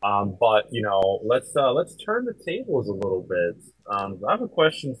 But let's turn the tables a little bit. I have a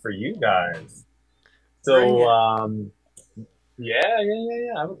question for you guys. So yeah.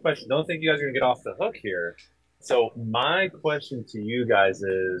 I have a question. Don't think you guys are gonna get off the hook here. So my question to you guys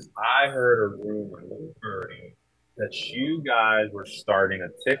is: I heard a rumor that you guys were starting a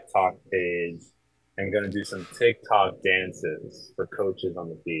TikTok page and going to do some TikTok dances for coaches on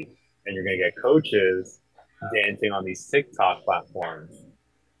the beach, and you're going to get coaches dancing on these TikTok platforms.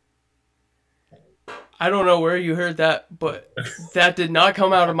 I don't know where you heard that, but that did not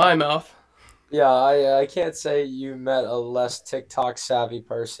come out of my mouth. Yeah, I can't say you met a less TikTok savvy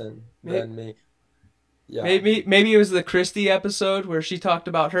person than me. Yeah. Maybe it was the Christy episode where she talked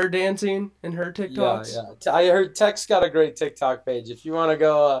about her dancing and her TikToks. Yeah. I heard Tech's got a great TikTok page. If you want to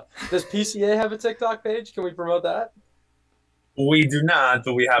go, does PCA have a TikTok page? Can we promote that? We do not,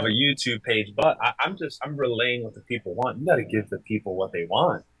 but we have a YouTube page. But I'm relaying what the people want. You got to give the people what they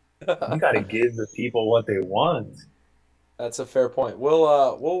want. You got to give the people what they want. That's a fair point.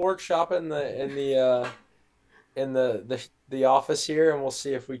 We'll workshop in the office here, and we'll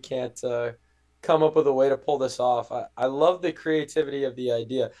see if we can't come up with a way to pull this off. I love the creativity of the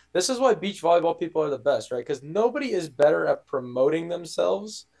idea. This is why beach volleyball people are the best, right? Because nobody is better at promoting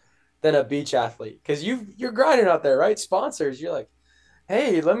themselves than a beach athlete. Because you're grinding out there, right? Sponsors, you're like,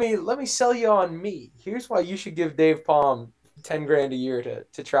 hey, let me sell you on me. Here's why you should give Dave Palm 10 grand a year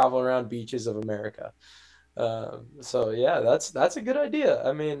to travel around beaches of America. So yeah, that's a good idea.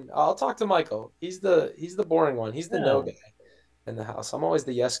 I mean, I'll talk to Michael. He's the boring one. He's the no guy in the house. I'm always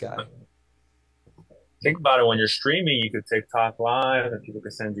the yes guy. Think about it. When you're streaming, you could TikTok live, and people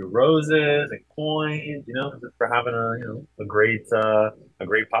could send you roses and coins. Just for having a great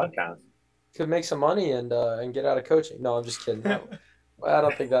podcast. Could make some money and get out of coaching. No, I'm just kidding. I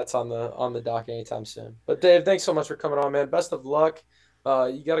don't think that's on the dock anytime soon. But Dave, thanks so much for coming on, man. Best of luck.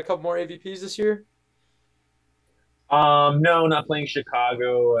 You got a couple more AVPs this year? No, not playing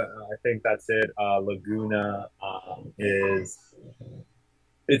Chicago. I think that's it. Laguna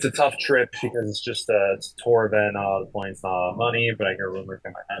it's a tough trip because it's a tour event. The points, not money, but I hear rumors they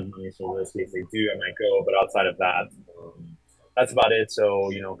might have money, so we'll see if they do. I might go, but outside of that, that's about it. So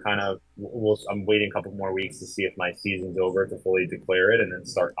I'm waiting a couple more weeks to see if my season's over to fully declare it, and then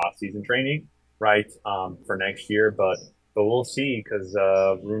start off-season training, right, for next year. But we'll see because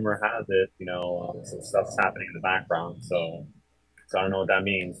rumor has it, some stuff's happening in the background. So I don't know what that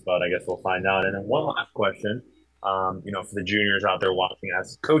means, but I guess we'll find out. And then one last question, for the juniors out there watching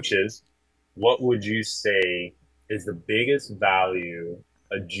as coaches, what would you say is the biggest value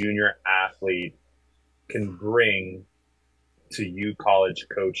a junior athlete can bring to you college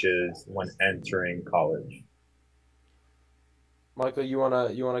coaches when entering college? Michael, you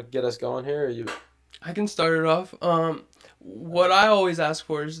wanna get us going here? Or you? I can start it off. What I always ask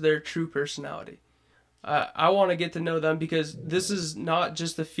for is their true personality. I want to get to know them because this is not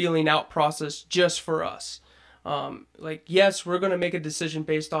just a feeling out process just for us. Like, yes, we're going to make a decision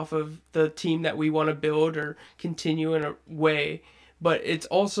based off of the team that we want to build or continue in a way, but it's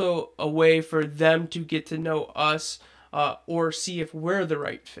also a way for them to get to know us, or see if we're the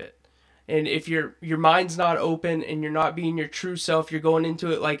right fit. And if your mind's not open and you're not being your true self, you're going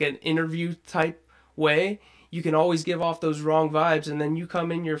into it like an interview type way, you can always give off those wrong vibes, and then you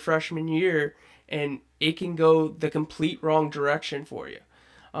come in your freshman year and it can go the complete wrong direction for you.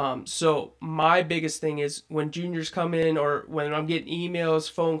 So my biggest thing is when juniors come in or when I'm getting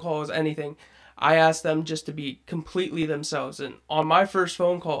emails, phone calls, anything, I ask them just to be completely themselves. And on my first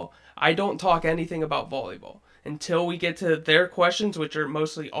phone call, I don't talk anything about volleyball until we get to their questions, which are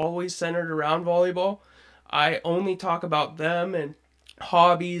mostly always centered around volleyball. I only talk about them and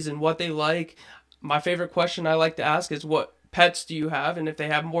hobbies and what they like. My favorite question I like to ask is, what pets do you have? And if they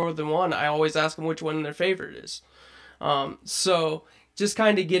have more than one, I always ask them which one their favorite is. So just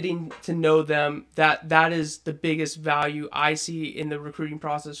kind of getting to know them, that is the biggest value I see in the recruiting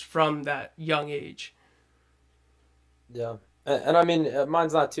process from that young age. Yeah. And I mean,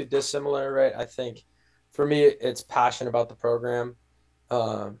 mine's not too dissimilar, right? I think for me, it's passion about the program.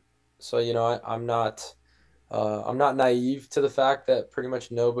 Um, so I'm not naive to the fact that pretty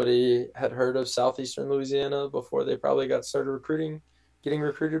much nobody had heard of Southeastern Louisiana before they probably got started getting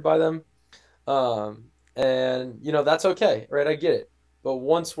recruited by them. And that's okay, right? I get it. But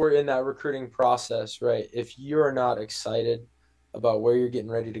once we're in that recruiting process, right, if you're not excited about where you're getting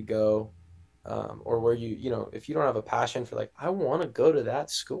ready to go, or where if you don't have a passion for like, I want to go to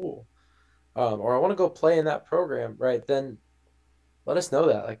that school, or I want to go play in that program, right, then let us know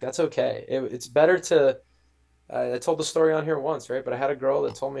that. Like, that's okay. It's better to, I told the story on here once, right? But I had a girl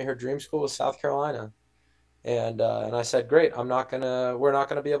that told me her dream school was South Carolina. And I said, great, we're not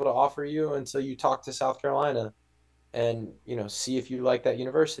gonna be able to offer you until you talk to South Carolina and see if you like that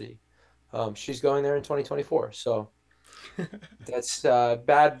university. She's going there in 2024, so that's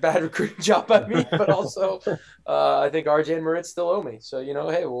bad recruiting job by me, but also I think RJ and Moritz still owe me. So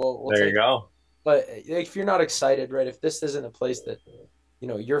hey, we'll There you take it. go. But if you're not excited, right? If this isn't a place that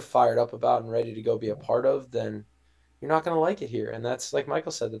you're fired up about and ready to go be a part of, then you're not going to like it here. And that's like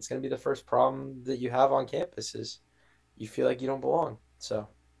Michael said, that's going to be the first problem that you have on campus is you feel like you don't belong. So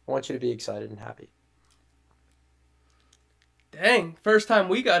I want you to be excited and happy. Dang, first time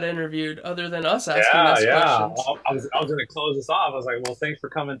we got interviewed other than us asking Yeah, us yeah. questions. I was going to close this off. I was like, well, thanks for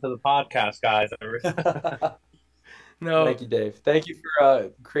coming to the podcast, guys. No, Thank you, Dave. Thank you for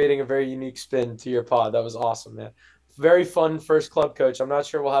creating a very unique spin to your pod. That was awesome, man. Very fun first club coach. I'm not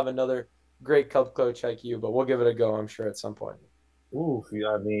sure we'll have another great club coach like you, but we'll give it a go, I'm sure, at some point. Ooh,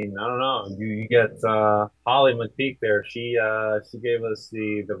 I mean, I don't know. You get Holly McPeak there. She gave us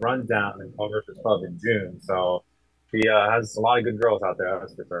the rundown in Culver's Club in June. So she has a lot of good girls out there.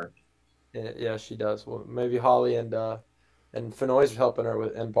 That's for sure. Yeah, yeah, she does. Well, maybe Holly and Fenoy's was helping her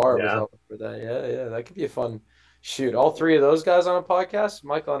with, and Barb was Yeah. helping with that. Yeah, yeah, that could be a fun shoot. All three of those guys on a podcast.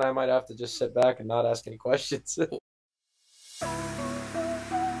 Michael and I might have to just sit back and not ask any questions.